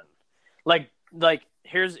something. Like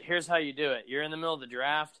here's how you do it. You're in the middle of the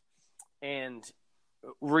draft, and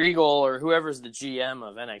Regal or whoever's the GM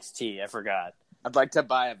of NXT, I forgot. I'd like to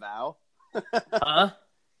buy a vow. Huh?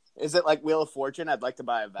 Is it like Wheel of Fortune? I'd like to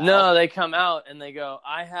buy a vow. No, they come out and they go,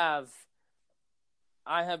 I have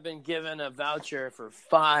been given a voucher for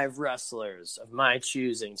 5 wrestlers of my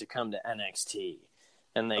choosing to come to NXT.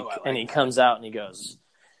 And he comes out and he goes,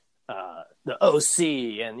 the OC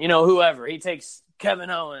and, whoever. He takes Kevin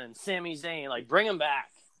Owens, Sami Zayn, like, bring him back.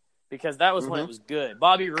 Because that was when it was good.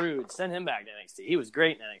 Bobby Roode, send him back to NXT. He was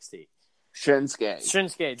great in NXT.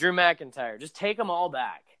 Shinsuke, Drew McIntyre. Just take them all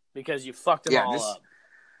back because you fucked them all up.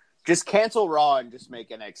 Just cancel Raw and just make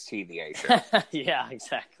NXT the A show. Yeah,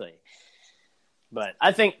 exactly. But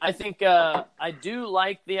I think I do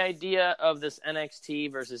like the idea of this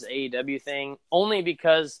NXT versus AEW thing, only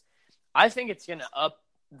because I think it's going to up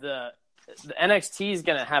the NXT is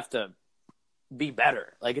going to have to be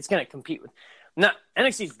better. Like, it's going to compete with. Not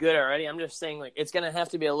NXT's good already. I'm just saying, like, it's going to have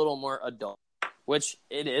to be a little more adult, which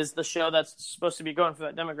it is the show that's supposed to be going for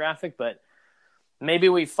that demographic. But maybe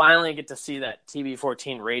we finally get to see that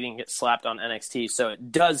TV14 rating get slapped on NXT, so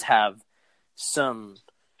it does have some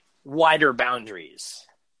wider boundaries.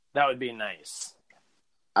 That would be nice.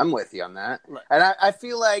 I'm with you on that. And I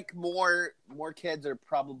feel like more kids are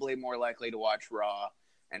probably more likely to watch Raw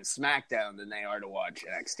and SmackDown than they are to watch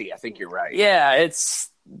NXT. I think you're right. Yeah, it's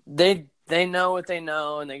they know what they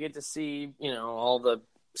know, and they get to see, all the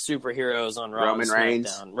superheroes on Raw Roman and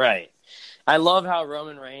SmackDown. Reigns. Right. I love how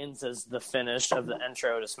Roman Reigns is the finish of the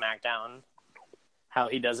intro to SmackDown. How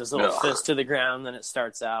he does his little fist to the ground, then it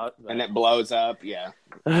starts out. But... and it blows up, yeah.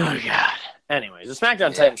 Oh, God. Anyways, the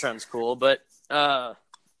SmackDown Titantron's cool, but we'll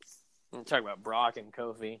talk about Brock and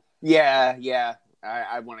Kofi. Yeah.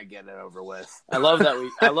 I want to get it over with. I love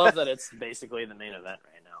that it's basically the main event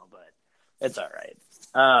right now, but it's all right.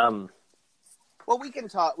 Well, we can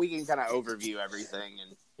talk. We can kind of overview everything,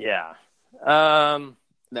 and yeah.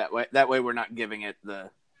 That way we're not giving it the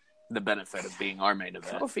benefit of being our main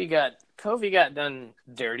event. Kofi got done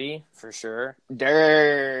dirty for sure.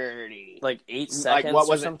 Dirty, like 8 seconds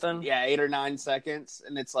or something. Yeah, 8 or 9 seconds,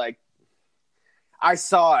 and it's like I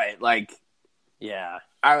saw it. Like, yeah,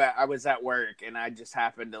 I was at work, and I just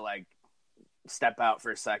happened to like step out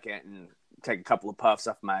for a second and take a couple of puffs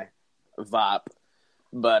off my Vop,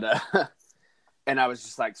 but and I was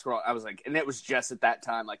just like scrolling. I was like, and it was just at that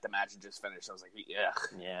time, like the match had just finished. I was like, yeah.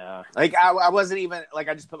 Like I wasn't even like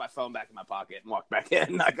I just put my phone back in my pocket and walked back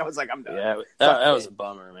in. Like I was like, I'm done. Yeah, that was a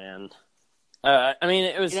bummer, man. I mean,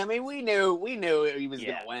 it was. We knew he was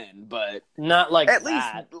gonna win, but not like at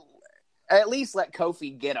that. Least let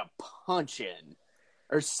Kofi get a punch in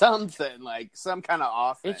or something, like some kind of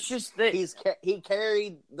offense. It's just that he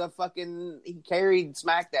carried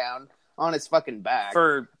SmackDown on his fucking back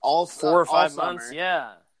for all 4 or 5 months.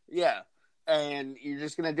 Yeah. And you're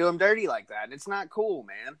just gonna do him dirty like that. It's not cool,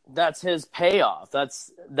 man. That's his payoff.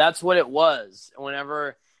 That's what it was.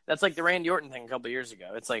 Whenever that's like the Randy Orton thing a couple years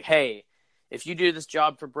ago. It's like, hey, if you do this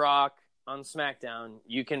job for Brock on SmackDown,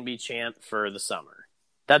 you can be champ for the summer.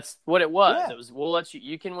 That's what it was. Yeah. It was, we'll let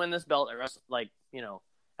you can win this belt at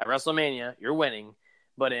WrestleMania. You're winning,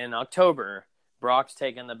 but in October, Brock's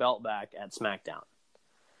taking the belt back at SmackDown.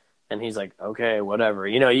 And he's like, okay, whatever.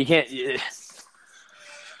 You can't.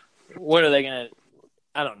 What are they gonna?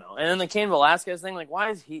 I don't know. And then the Cain Velasquez thing, like,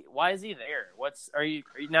 why is he there? Are you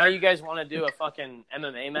guys want to do a fucking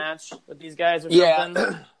MMA match with these guys or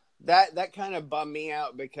something? That kind of bummed me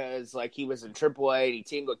out because like he was in AAA, and he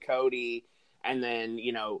teamed with Cody, and then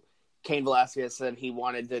Cain Velasquez said he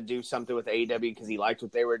wanted to do something with AEW because he liked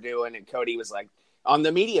what they were doing, and Cody was like on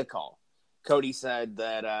the media call. Cody said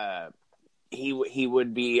that he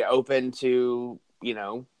would be open to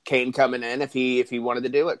Kane coming in if he wanted to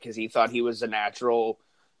do it because he thought he was a natural.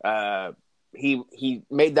 He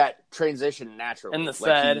made that transition naturally, and the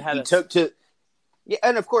Fed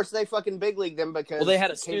and of course they fucking big leagued him because they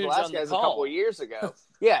had a Cain Velasquez a couple of years ago.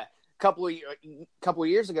 Yeah, couple of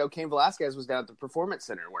years ago, Cain Velasquez was down at the Performance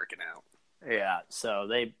Center working out. Yeah, so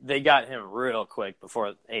they got him real quick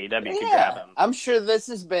before AEW could grab him. I'm sure this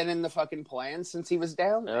has been in the fucking plan since he was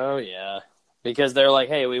down there. Oh, yeah. Because they're like,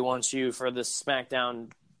 hey, we want you for this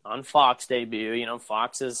SmackDown on Fox debut. You know,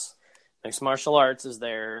 Fox's mixed martial arts is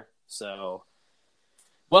there. So,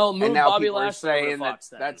 well, move and now Bobby people are Lashley over to saying Fox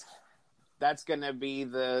that that's going to be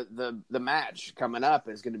the match coming up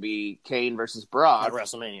is going to be Kane versus Brock. At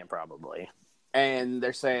WrestleMania, probably. And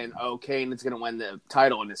they're saying, oh, Kane is going to win the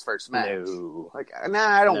title in his first match. No. Like, nah,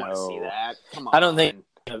 I don't want to see that. Come on. I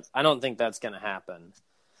don't think that's going to happen.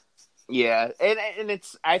 Yeah, and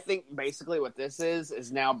it's, I think basically what this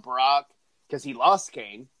is now Brock, because he lost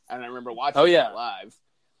Kane, and I remember watching it live.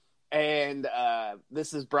 And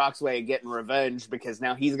this is Brock's way of getting revenge because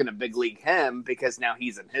now he's going to big league him because now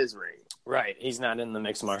he's in his ring. Right. He's not in the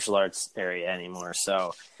mixed martial arts area anymore.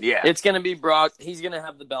 So yeah, it's going to be Brock. He's going to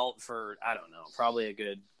have the belt for, I don't know, probably a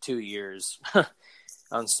good 2 years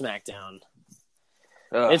on SmackDown.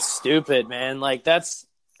 Ugh. It's stupid, man. Like that's,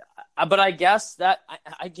 but I guess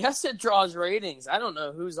it draws ratings. I don't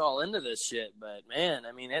know who's all into this shit, but man,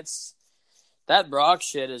 I mean, that Brock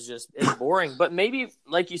shit is boring. But maybe,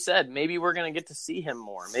 like you said, maybe we're going to get to see him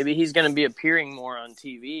more. Maybe he's going to be appearing more on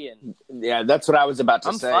TV. And yeah, that's what I was about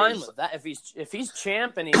to say. I'm fine with that. If he's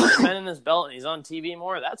champ and he's defending his belt and he's on TV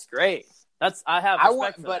more, that's great. I have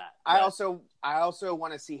respect for that. I also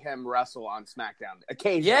want to see him wrestle on SmackDown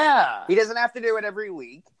occasionally. Yeah. He doesn't have to do it every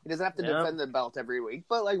week. He doesn't have to defend the belt every week,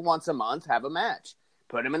 but like once a month, have a match.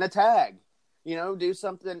 Put him in a tag. You know, do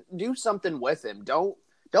something with him. Don't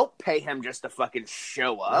pay him just to fucking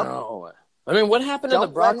show up. No. I mean, what happened to the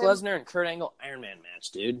Brock Lesnar and Kurt Angle Iron Man match,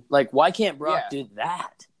 dude? Like, why can't Brock do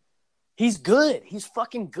that? He's good. He's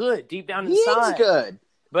fucking good deep down inside. He's good.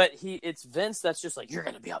 But it's Vince that's just like, you're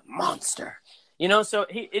going to be a monster. You know, so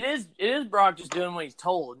it is Brock just doing what he's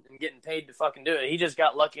told and getting paid to fucking do it. He just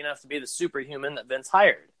got lucky enough to be the superhuman that Vince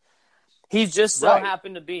hired. He's just so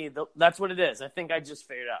happened to be, that's what it is. I think I just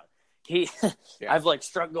figured out. I've like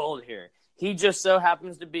struck gold here. He just so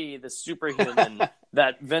happens to be the superhuman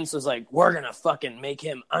that Vince was like, we're going to fucking make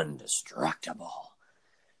him indestructible.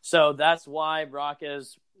 So that's why Brock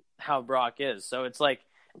is how Brock is. So it's like,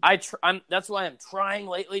 that's why I'm trying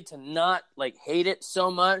lately to not like hate it so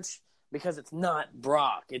much because it's not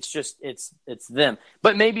Brock. It's just, it's them.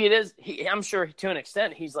 But maybe it is. I'm sure to an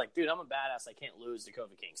extent, he's like, dude, I'm a badass. I can't lose to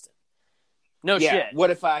Kofi Kingston. No shit. What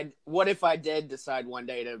if I did decide one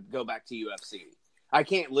day to go back to UFC? I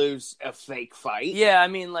can't lose a fake fight. Yeah, I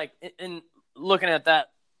mean, like, in looking at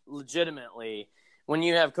that legitimately, when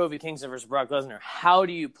you have Kofi Kingston versus Brock Lesnar, how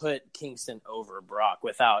do you put Kingston over Brock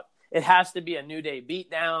without – it has to be a New Day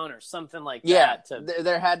beatdown or something like that.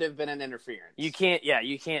 There had to have been an interference. You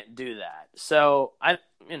can't do that. So,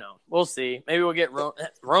 we'll see. Maybe we'll get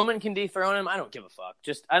Roman can dethrone him. I don't give a fuck.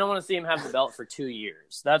 Just I don't want to see him have the belt for 2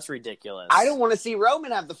 years. That's ridiculous. I don't want to see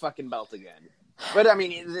Roman have the fucking belt again. But, I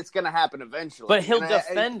mean, it's going to happen eventually. But he'll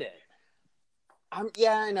defend it.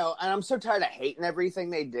 I know. And I'm so tired of hating everything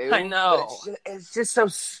they do. I know. It's just so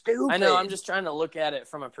stupid. I know. I'm just trying to look at it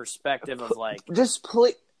from a perspective of, like... Just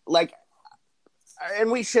please, like... And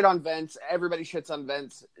we shit on Vince. Everybody shits on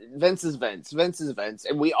Vince. Vince is Vince. Vince is Vince.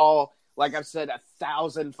 And we all, like I've said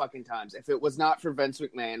 1,000 fucking times, if it was not for Vince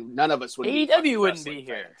McMahon, none of us would be AEW wouldn't be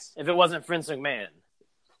here if it wasn't for Vince McMahon.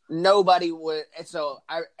 Nobody would. So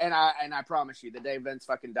I promise you, the day Vince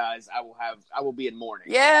fucking dies, I will be in mourning.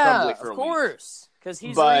 Yeah, of course, because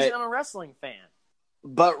he's the reason I'm a wrestling fan.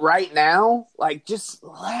 But right now, like, just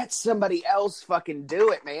let somebody else fucking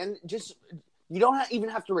do it, man. Just you don't even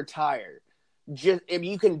have to retire. Just if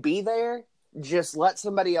you can be there, just let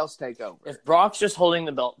somebody else take over. If Brock's just holding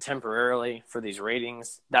the belt temporarily for these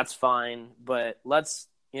ratings, that's fine. But let's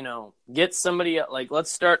get somebody like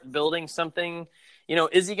let's start building something.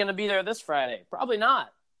 Is he going to be there this Friday? Probably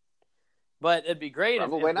not. But it'd be great if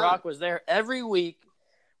Brock was there every week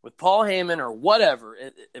with Paul Heyman or whatever.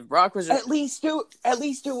 If Brock was at least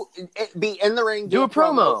be in the ring, do a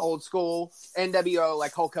promo, old school NWO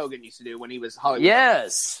like Hulk Hogan used to do when he was Hollywood.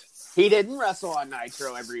 Yes, he didn't wrestle on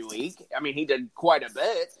Nitro every week. I mean, he did quite a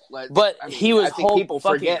bit, but he was. I think people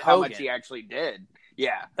forget how much he actually did.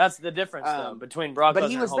 Yeah, that's the difference though between Brock Lesnar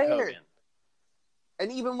and Hulk Hogan.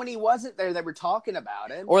 And even when he wasn't there, they were talking about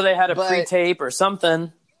him. Or they had a pre-tape or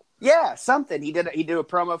something. Yeah, something. He did a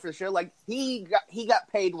promo for the show. Like he got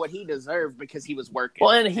paid what he deserved because he was working.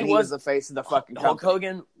 Well, and he was the face of the fucking company. Hulk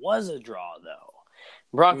Hogan was a draw though.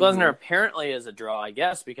 Brock Lesnar apparently is a draw, I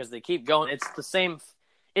guess, because they keep going. It's the same.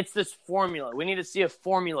 It's this formula. We need to see a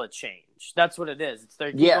formula change. That's what it is.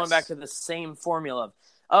 They keep going back to the same formula.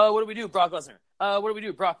 Of, what do we do, Brock Lesnar? what do we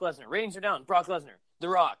do? Brock Lesnar. Ratings are down. Brock Lesnar. The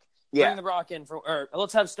Rock. Yeah. Bring The Rock in or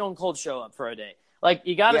let's have Stone Cold show up for a day. Like,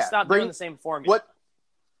 you got to stop doing the same formula.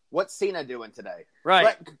 What's Cena doing today?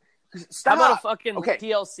 Right. Stop. How about a fucking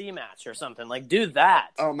TLC match or something? Like, do that.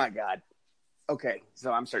 Oh, my God. Okay,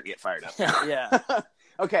 so I'm starting to get fired up. Yeah.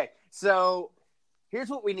 Okay, so here's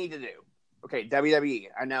what we need to do. Okay, WWE,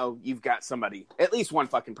 I know you've got somebody, at least one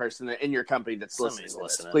fucking person in your company that's listening to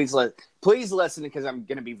this. Please listen, because I'm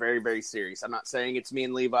going to be very, very serious. I'm not saying it's me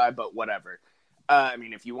and Levi, but whatever. I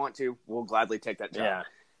mean, if you want to, we'll gladly take that job. Yeah.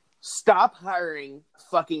 Stop hiring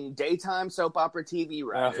fucking daytime soap opera TV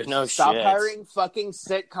writers. Stop hiring fucking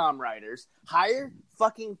sitcom writers. Hire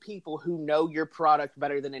fucking people who know your product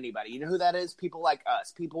better than anybody. You know who that is? People like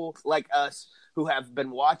us. People like us who have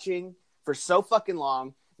been watching for so fucking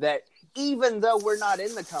long that even though we're not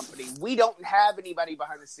in the company, we don't have anybody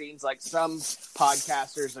behind the scenes like some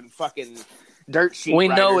podcasters and fucking dirt sheet we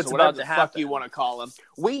writers, know what's or whatever about to the happen. fuck you want to call them.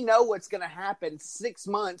 We know what's going to happen 6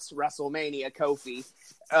 months. WrestleMania, Kofi,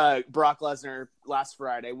 Brock Lesnar last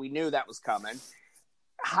Friday. We knew that was coming.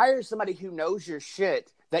 Hire somebody who knows your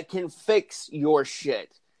shit that can fix your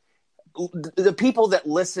shit. The people that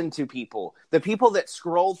listen to people, the people that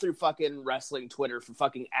scroll through fucking wrestling Twitter for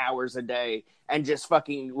fucking hours a day and just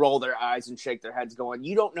fucking roll their eyes and shake their heads going,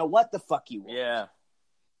 you don't know what the fuck you want. Yeah.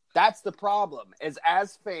 That's the problem.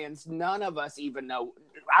 As fans, none of us even know.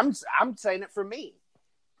 I'm saying it for me.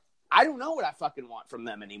 I don't know what I fucking want from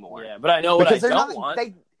them anymore. Yeah, but I know what I don't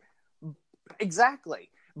want. Exactly.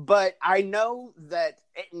 But I know that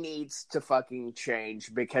it needs to fucking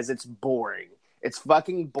change because it's boring. It's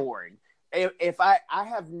fucking boring. If I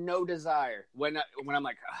have no desire when I'm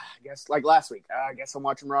like, I guess like last week, I guess I'm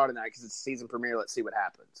watching Raw tonight because it's season premiere. Let's see what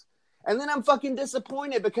happens. And then I'm fucking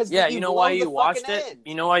disappointed because you know why you watched it? End.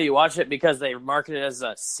 You know why you watched it? Because they marketed it as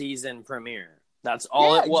a season premiere. That's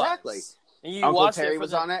all it was. Exactly. And you Uncle Terry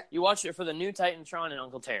was on it. You watched it for the new Titantron and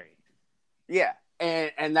Uncle Terry. Yeah,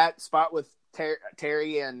 and that spot with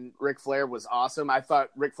Terry and Ric Flair was awesome. I thought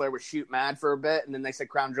Ric Flair would shoot mad for a bit, and then they said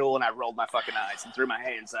Crown Jewel, and I rolled my fucking eyes and threw my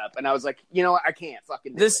hands up. And I was like, you know what? I can't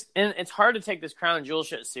fucking do this. And it's hard to take this Crown Jewel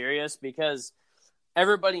shit serious because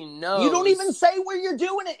everybody knows. You don't even say where you're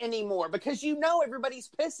doing it anymore because you know everybody's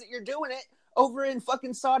pissed that you're doing it over in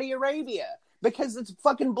fucking Saudi Arabia because it's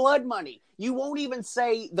fucking blood money. You won't even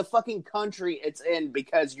say the fucking country it's in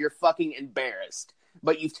because you're fucking embarrassed.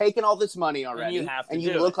 But you've taken all this money already, and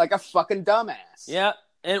you look like a fucking dumbass. Yeah,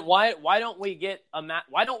 and why don't we get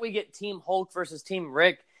why don't we get Team Hulk versus Team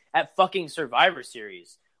Rick at fucking Survivor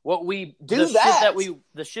Series? The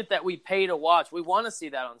shit that we pay to watch. We want to see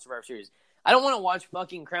that on Survivor Series. I don't want to watch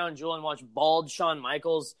fucking Crown Jewel and watch bald Shawn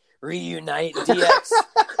Michaels reunite DX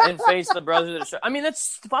and face the Brothers of the Show. I mean,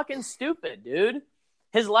 that's fucking stupid, dude.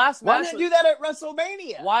 His last match. Why not do that at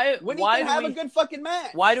WrestleMania? Why can have a good fucking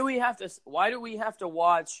match? Why do we have to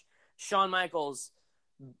watch Shawn Michaels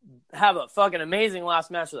have a fucking amazing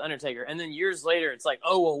last match with Undertaker, and then years later it's like,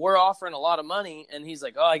 oh well, we're offering a lot of money, and he's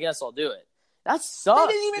like, oh, I guess I'll do it. That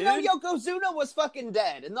sucks. They didn't even know Yokozuna was fucking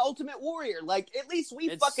dead and the Ultimate Warrior. Like, at least we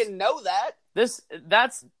fucking know that.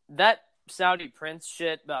 That Saudi Prince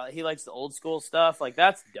shit about he likes the old school stuff. Like,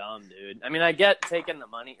 that's dumb, dude. I mean, I get taking the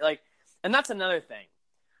money, like, and that's another thing.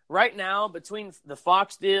 Right now, between the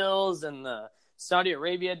Fox deals and the Saudi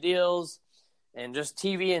Arabia deals and just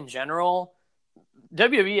TV in general,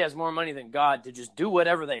 WWE has more money than God to just do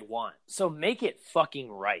whatever they want. So make it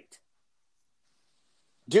fucking right.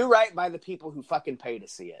 Do right by the people who fucking pay to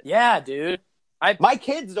see it. Yeah, dude. My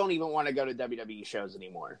kids don't even want to go to WWE shows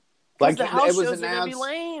anymore. Like, the house shows are going to be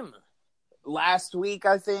lame. Last week,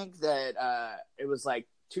 I think, that it was like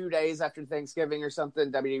 2 days after Thanksgiving or something,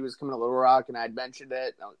 WWE was coming to Little Rock, and I'd mentioned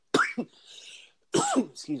it.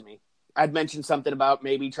 Excuse me. I'd mentioned something about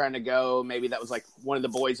maybe trying to go. Maybe that was like one of the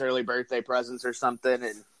boys' early birthday presents or something,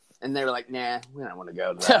 and they were like, nah, we don't want to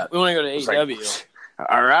go to that. We want to go to AEW. Like,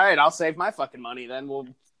 all right, I'll save my fucking money then. We'll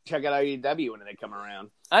check out AEW when they come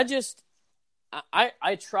around.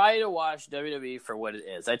 I try to watch WWE for what it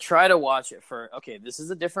is. I try to watch it for, okay, this is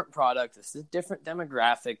a different product. This is a different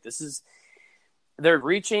demographic. They're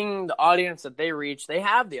reaching the audience that they reach. They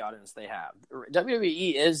have the audience they have.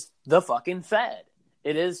 WWE is the fucking Fed.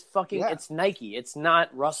 It is fucking, It's Nike. It's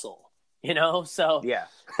not Russell, you know? So, yeah.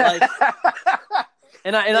 Like,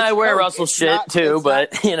 and I wear Russell shit too,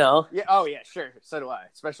 but you know. Yeah. Oh yeah, sure. So do I.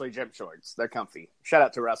 Especially gym shorts. They're comfy. Shout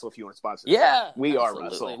out to Russell if you want to sponsor. Yeah, we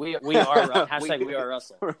absolutely. Are Russell. We are hashtag we are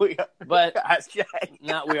Russell. But hashtag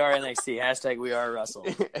not we are NXT. Hashtag we are Russell.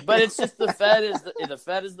 But it's just the Fed is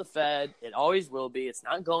the Fed. It always will be. It's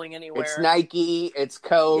not going anywhere. It's Nike. It's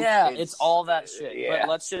Coke. Yeah, it's all that shit. Yeah. But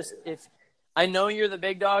let's just I know you're the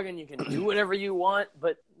big dog and you can do whatever you want,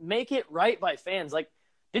 but make it right by fans. Like,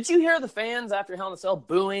 did you hear the fans after Hell in a Cell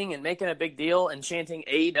booing and making a big deal and chanting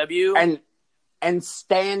AEW? And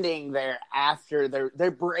standing there after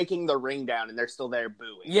they're breaking the ring down and they're still there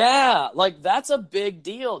booing. Yeah, like that's a big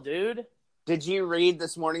deal, dude. Did you read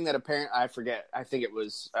this morning that I think it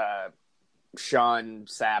was Sean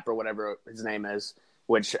Sapp or whatever his name is,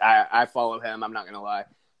 which I follow him, I'm not going to lie.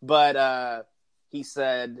 But he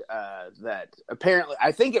said that apparently,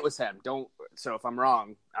 I think it was him. So if I'm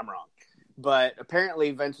wrong, I'm wrong. But apparently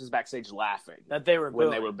Vince was backstage laughing that they were booing.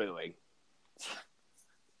 when they were booing.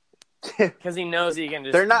 Because he knows he can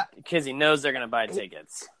just. They're not. Because he knows they're going to buy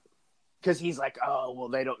tickets. Because he's like, oh, well,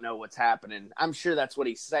 they don't know what's happening. I'm sure that's what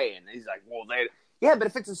he's saying. He's like, well, yeah, but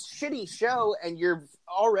if it's a shitty show and you're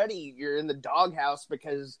in the doghouse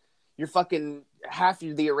because you're fucking half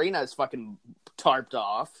of the arena is fucking tarped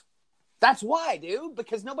off. That's why, dude.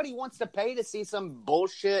 Because nobody wants to pay to see some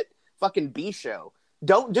bullshit fucking B show.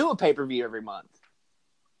 Don't do a pay-per-view every month.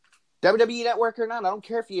 WWE Network or not, I don't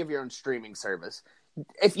care if you have your own streaming service.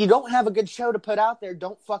 If you don't have a good show to put out there,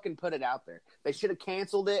 don't fucking put it out there. They should have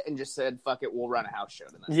canceled it and just said, fuck it, we'll run a house show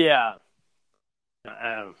tonight. Yeah.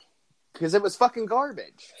 Because it was fucking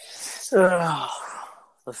garbage. The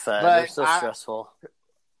feds are so stressful.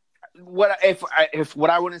 What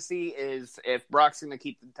I want to see is if Brock's going to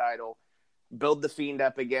keep the title, build the Fiend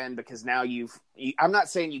up again, because now I'm not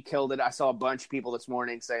saying you killed it. I saw a bunch of people this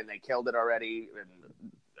morning saying they killed it already, and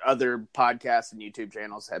other podcasts and YouTube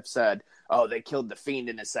channels have said, oh, they killed the Fiend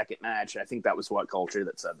in his second match. I think that was What Culture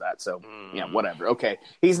that said that. So, yeah, whatever. Okay,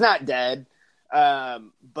 he's not dead,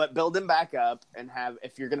 but build him back up and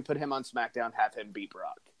if you're going to put him on SmackDown, have him beat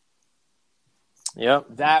Brock. Yep.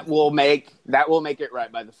 That will make it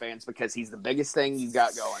right by the fans, because he's the biggest thing you've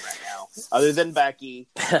got going right now, other than Becky.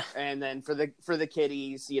 And then for the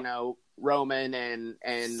kiddies, Roman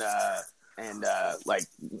and like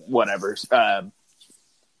whatever,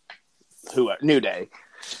 New Day.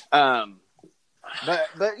 But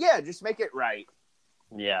yeah, just make it right.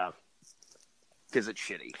 Yeah. Because it's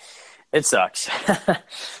shitty. It sucks.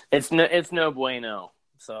 It's no bueno.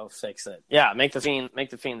 So fix it. Yeah, make the Fiend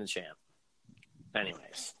the champ.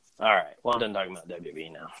 Anyways, all right. Well, I'm done talking about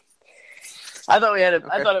WWE now. I thought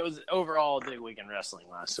I thought it was overall a big week in wrestling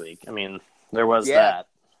last week. I mean, there was that.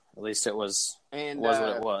 At least it was. And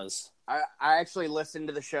what it was. I actually listened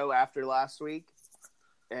to the show after last week,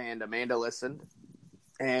 and Amanda listened,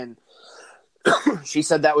 and she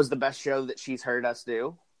said that was the best show that she's heard us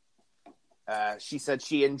do. She said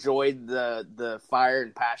she enjoyed the fire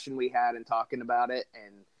and passion we had in talking about it,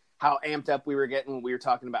 and how amped up we were getting when we were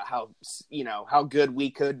talking about how good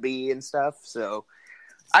we could be and stuff. So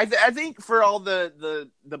I think for all the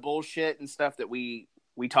bullshit and stuff that we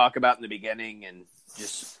talk about in the beginning and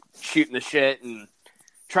just shooting the shit and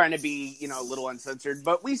trying to be, a little uncensored,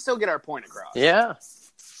 but we still get our point across. Yeah.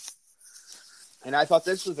 And I thought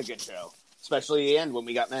this was a good show, especially the end when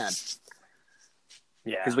we got mad.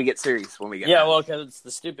 Yeah. Because we get serious when we get mad. Well, because it's the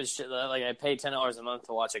stupid shit. Like, I pay $10 a month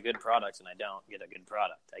to watch a good product, and I don't get a good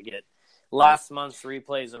product. I get last month's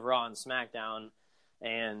replays of Raw and SmackDown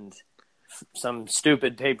and some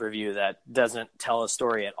stupid pay-per-view that doesn't tell a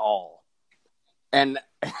story at all. And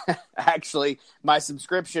actually, my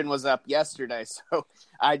subscription was up yesterday, so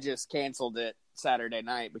I just canceled it Saturday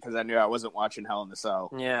night because I knew I wasn't watching Hell in a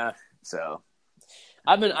Cell. Yeah. So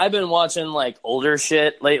I've been watching like older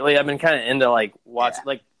shit lately. I've been kind of into like watching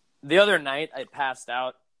like the other night I passed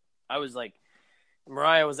out. I was like,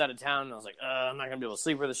 Mariah was out of town and I was like, I'm not gonna be able to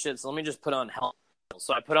sleep for this shit. So let me just put on Hell.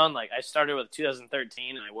 So I put on I started with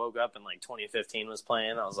 2013 and I woke up and like 2015 was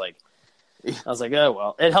playing. I was like, oh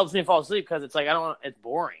well, it helps me fall asleep because it's like it's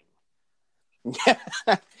boring.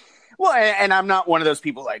 Yeah. Well, and I'm not one of those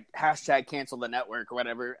people like # cancel the network or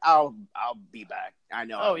whatever. I'll be back. I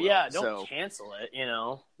know. Oh yeah, don't cancel it.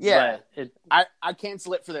 Yeah, I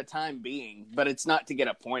cancel it for the time being, but it's not to get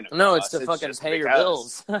a point across. No, it's to fucking pay your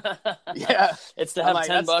bills. Yeah, it's to have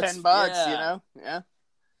 $10. $10, yeah. Yeah,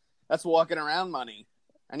 that's walking around money.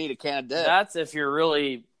 I need a can of dip. That's if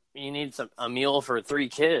you need a meal for 3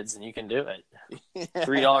 kids and you can do it.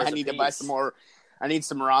 $3. I need to buy some more. I need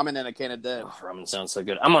some ramen and a can of dip. Oh, ramen sounds so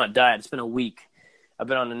good. I'm on a diet. It's been a week. I've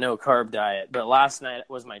been on a no-carb diet. But last night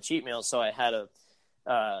was my cheat meal, so I had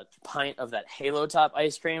a pint of that Halo Top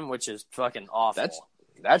ice cream, which is fucking awful.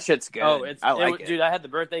 That shit's good. Oh, I like it. Dude, I had the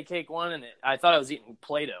birthday cake one, and I thought I was eating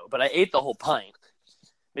Play-Doh, but I ate the whole pint.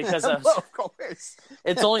 because Well, of course.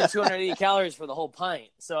 it's only 280 calories for the whole pint.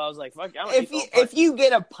 So I was like, fuck, I'm gonna eat the whole pint. If you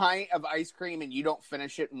get a pint of ice cream and you don't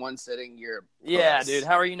finish it in one sitting, you're a Yeah, puss. dude,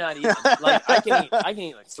 how are you not eating? Like, I can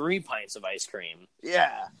eat like 3 pints of ice cream.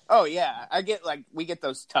 Yeah. Oh yeah. We get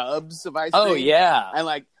those tubs of ice cream. Oh yeah, And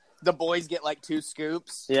like the boys get like 2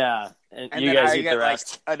 scoops. yeah, and And you then guys I eat get the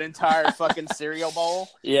rest. like an entire fucking cereal bowl.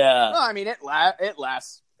 Yeah, Well, I mean it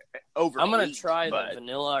lasts over. I'm gonna a week, try but the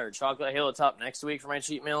vanilla or chocolate Halo Top next week for my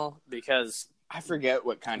cheat meal because I forget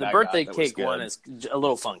what kind the I birthday got that was cake one good. is a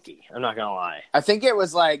little funky. I'm not gonna lie. I think it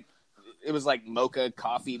was like mocha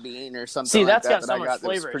coffee bean or something. See, like that's that got so I much got that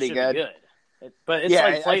was flavor. pretty It should good. be good. But it's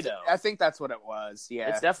like Play-Doh. I think that's what it was. Yeah,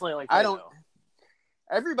 It's definitely like Play-Doh. I don't.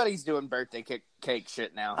 Everybody's doing birthday cake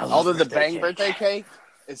shit now. I love Although the birthday Bang cake. birthday cake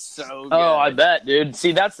is so good. Oh, I bet, dude.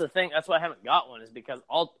 See, that's the thing. That's why I haven't got one is because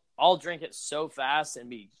I'll drink it so fast and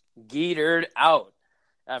be geetered out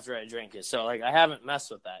after I drink it. So like I haven't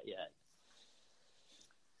messed with that yet.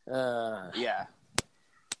 Yeah.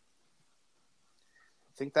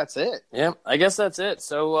 I think that's it. Yeah, I guess that's it.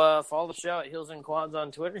 So follow the show at Heels and Quads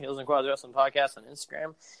on Twitter, Heels and Quads Wrestling Podcast on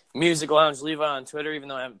Instagram, Music Lounge Levi on Twitter, even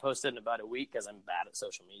though I haven't posted in about a week because I'm bad at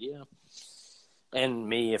social media. And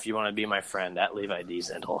me, if you want to be my friend, at Levi D.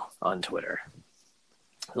 Zindel on Twitter.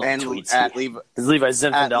 And tweets. at Levi It's Levi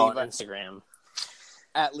Zinfandel on Levi. Instagram.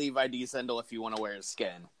 at Levi D. Zindel if you want to wear his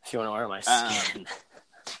skin. If you want to wear my skin.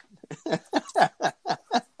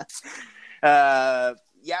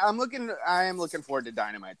 Yeah, I am looking forward to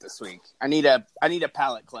Dynamite this week. I need a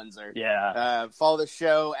palate cleanser. Yeah. Follow the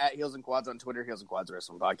show at Heels and Quads on Twitter, Heels and Quads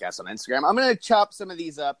Wrestling Podcast on Instagram. I'm gonna chop some of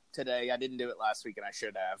these up today. I didn't do it last week and I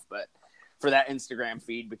should have, but for that Instagram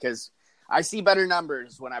feed because I see better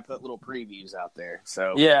numbers when I put little previews out there.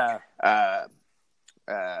 So Yeah.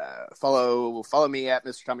 follow me at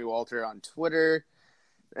Mr. Tommy Walter on Twitter.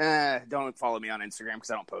 Don't follow me on Instagram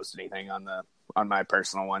because I don't post anything on my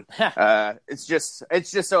personal one. It's just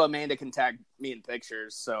so Amanda can tag me in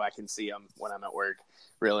pictures so I can see them when I'm at work,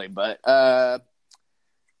 really. But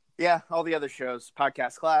yeah, all the other shows,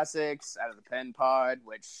 Podcast Classics, Out of the Pen Pod,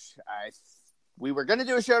 which we were going to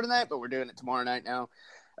do a show tonight, but we're doing it tomorrow night now.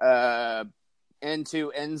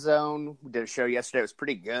 Into End Zone, we did a show yesterday. It was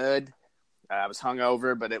pretty good. I was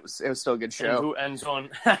hungover, but it was still a good show. Into End Zone.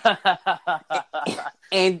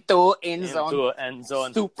 Into End Zone. Into End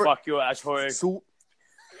Zone. Super- Fuck you, asshole.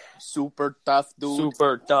 Super tough dude.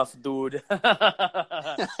 Super tough dude.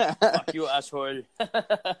 Fuck you, asshole.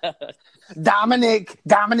 Dominic,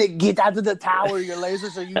 get out of the tower. Your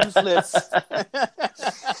lasers are useless.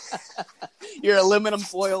 Your aluminum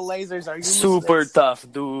foil lasers are useless. Super tough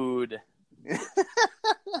dude.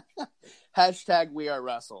 Hashtag we are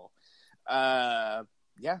Russell. Yeah,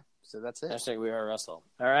 so that's it. Hashtag we are Russell.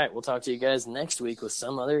 All right, we'll talk to you guys next week with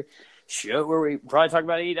some other show where we probably talk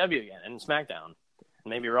about AEW again and SmackDown.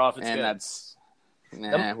 Maybe Raw if it's And good. that's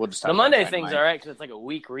we'll just talk The about Monday Dynamite. thing's all right because it's like a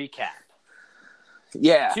week recap.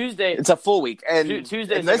 Yeah, Tuesday, it's a full week, and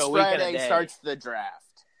Tuesday's and like this a week and a Friday day. starts the draft.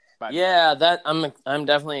 Yeah, that I'm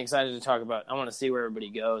definitely excited to talk about. I want to see where everybody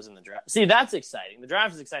goes in the draft. See, that's exciting. The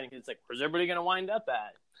draft is exciting because it's like, where's everybody going to wind up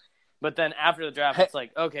at? But then after the draft, it's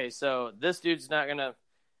like, okay, so this dude's not going to.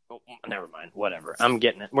 Oh, never mind. Whatever. I'm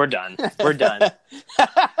getting it. We're done. We're done. All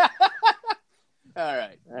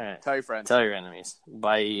right. Tell your friends. Tell your enemies.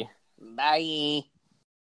 Bye. Bye.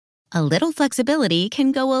 A little flexibility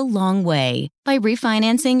can go a long way. By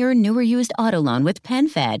refinancing your new or used auto loan with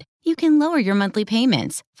PenFed, you can lower your monthly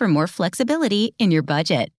payments for more flexibility in your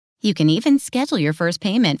budget. You can even schedule your first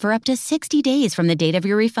payment for up to 60 days from the date of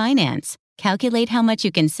your refinance. Calculate how much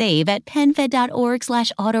you can save at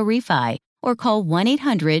PenFed.org/auto-refi or call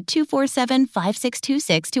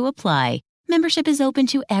 1-800-247-5626 to apply. Membership is open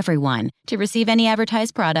to everyone. To receive any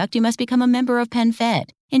advertised product, you must become a member of PenFed,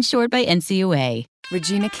 insured by NCUA.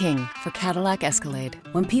 Regina King for Cadillac Escalade.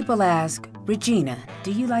 When people ask, Regina,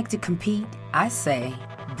 do you like to compete? I say,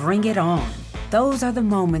 bring it on. Those are the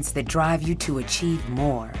moments that drive you to achieve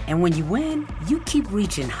more. And when you win, you keep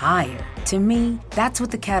reaching higher. To me, that's what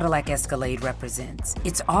the Cadillac Escalade represents.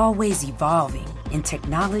 It's always evolving in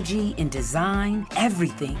technology, in design,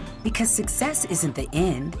 everything. Because success isn't the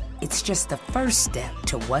end, it's just the first step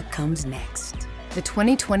to what comes next. The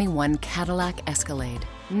 2021 Cadillac Escalade.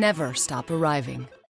 Never stop arriving.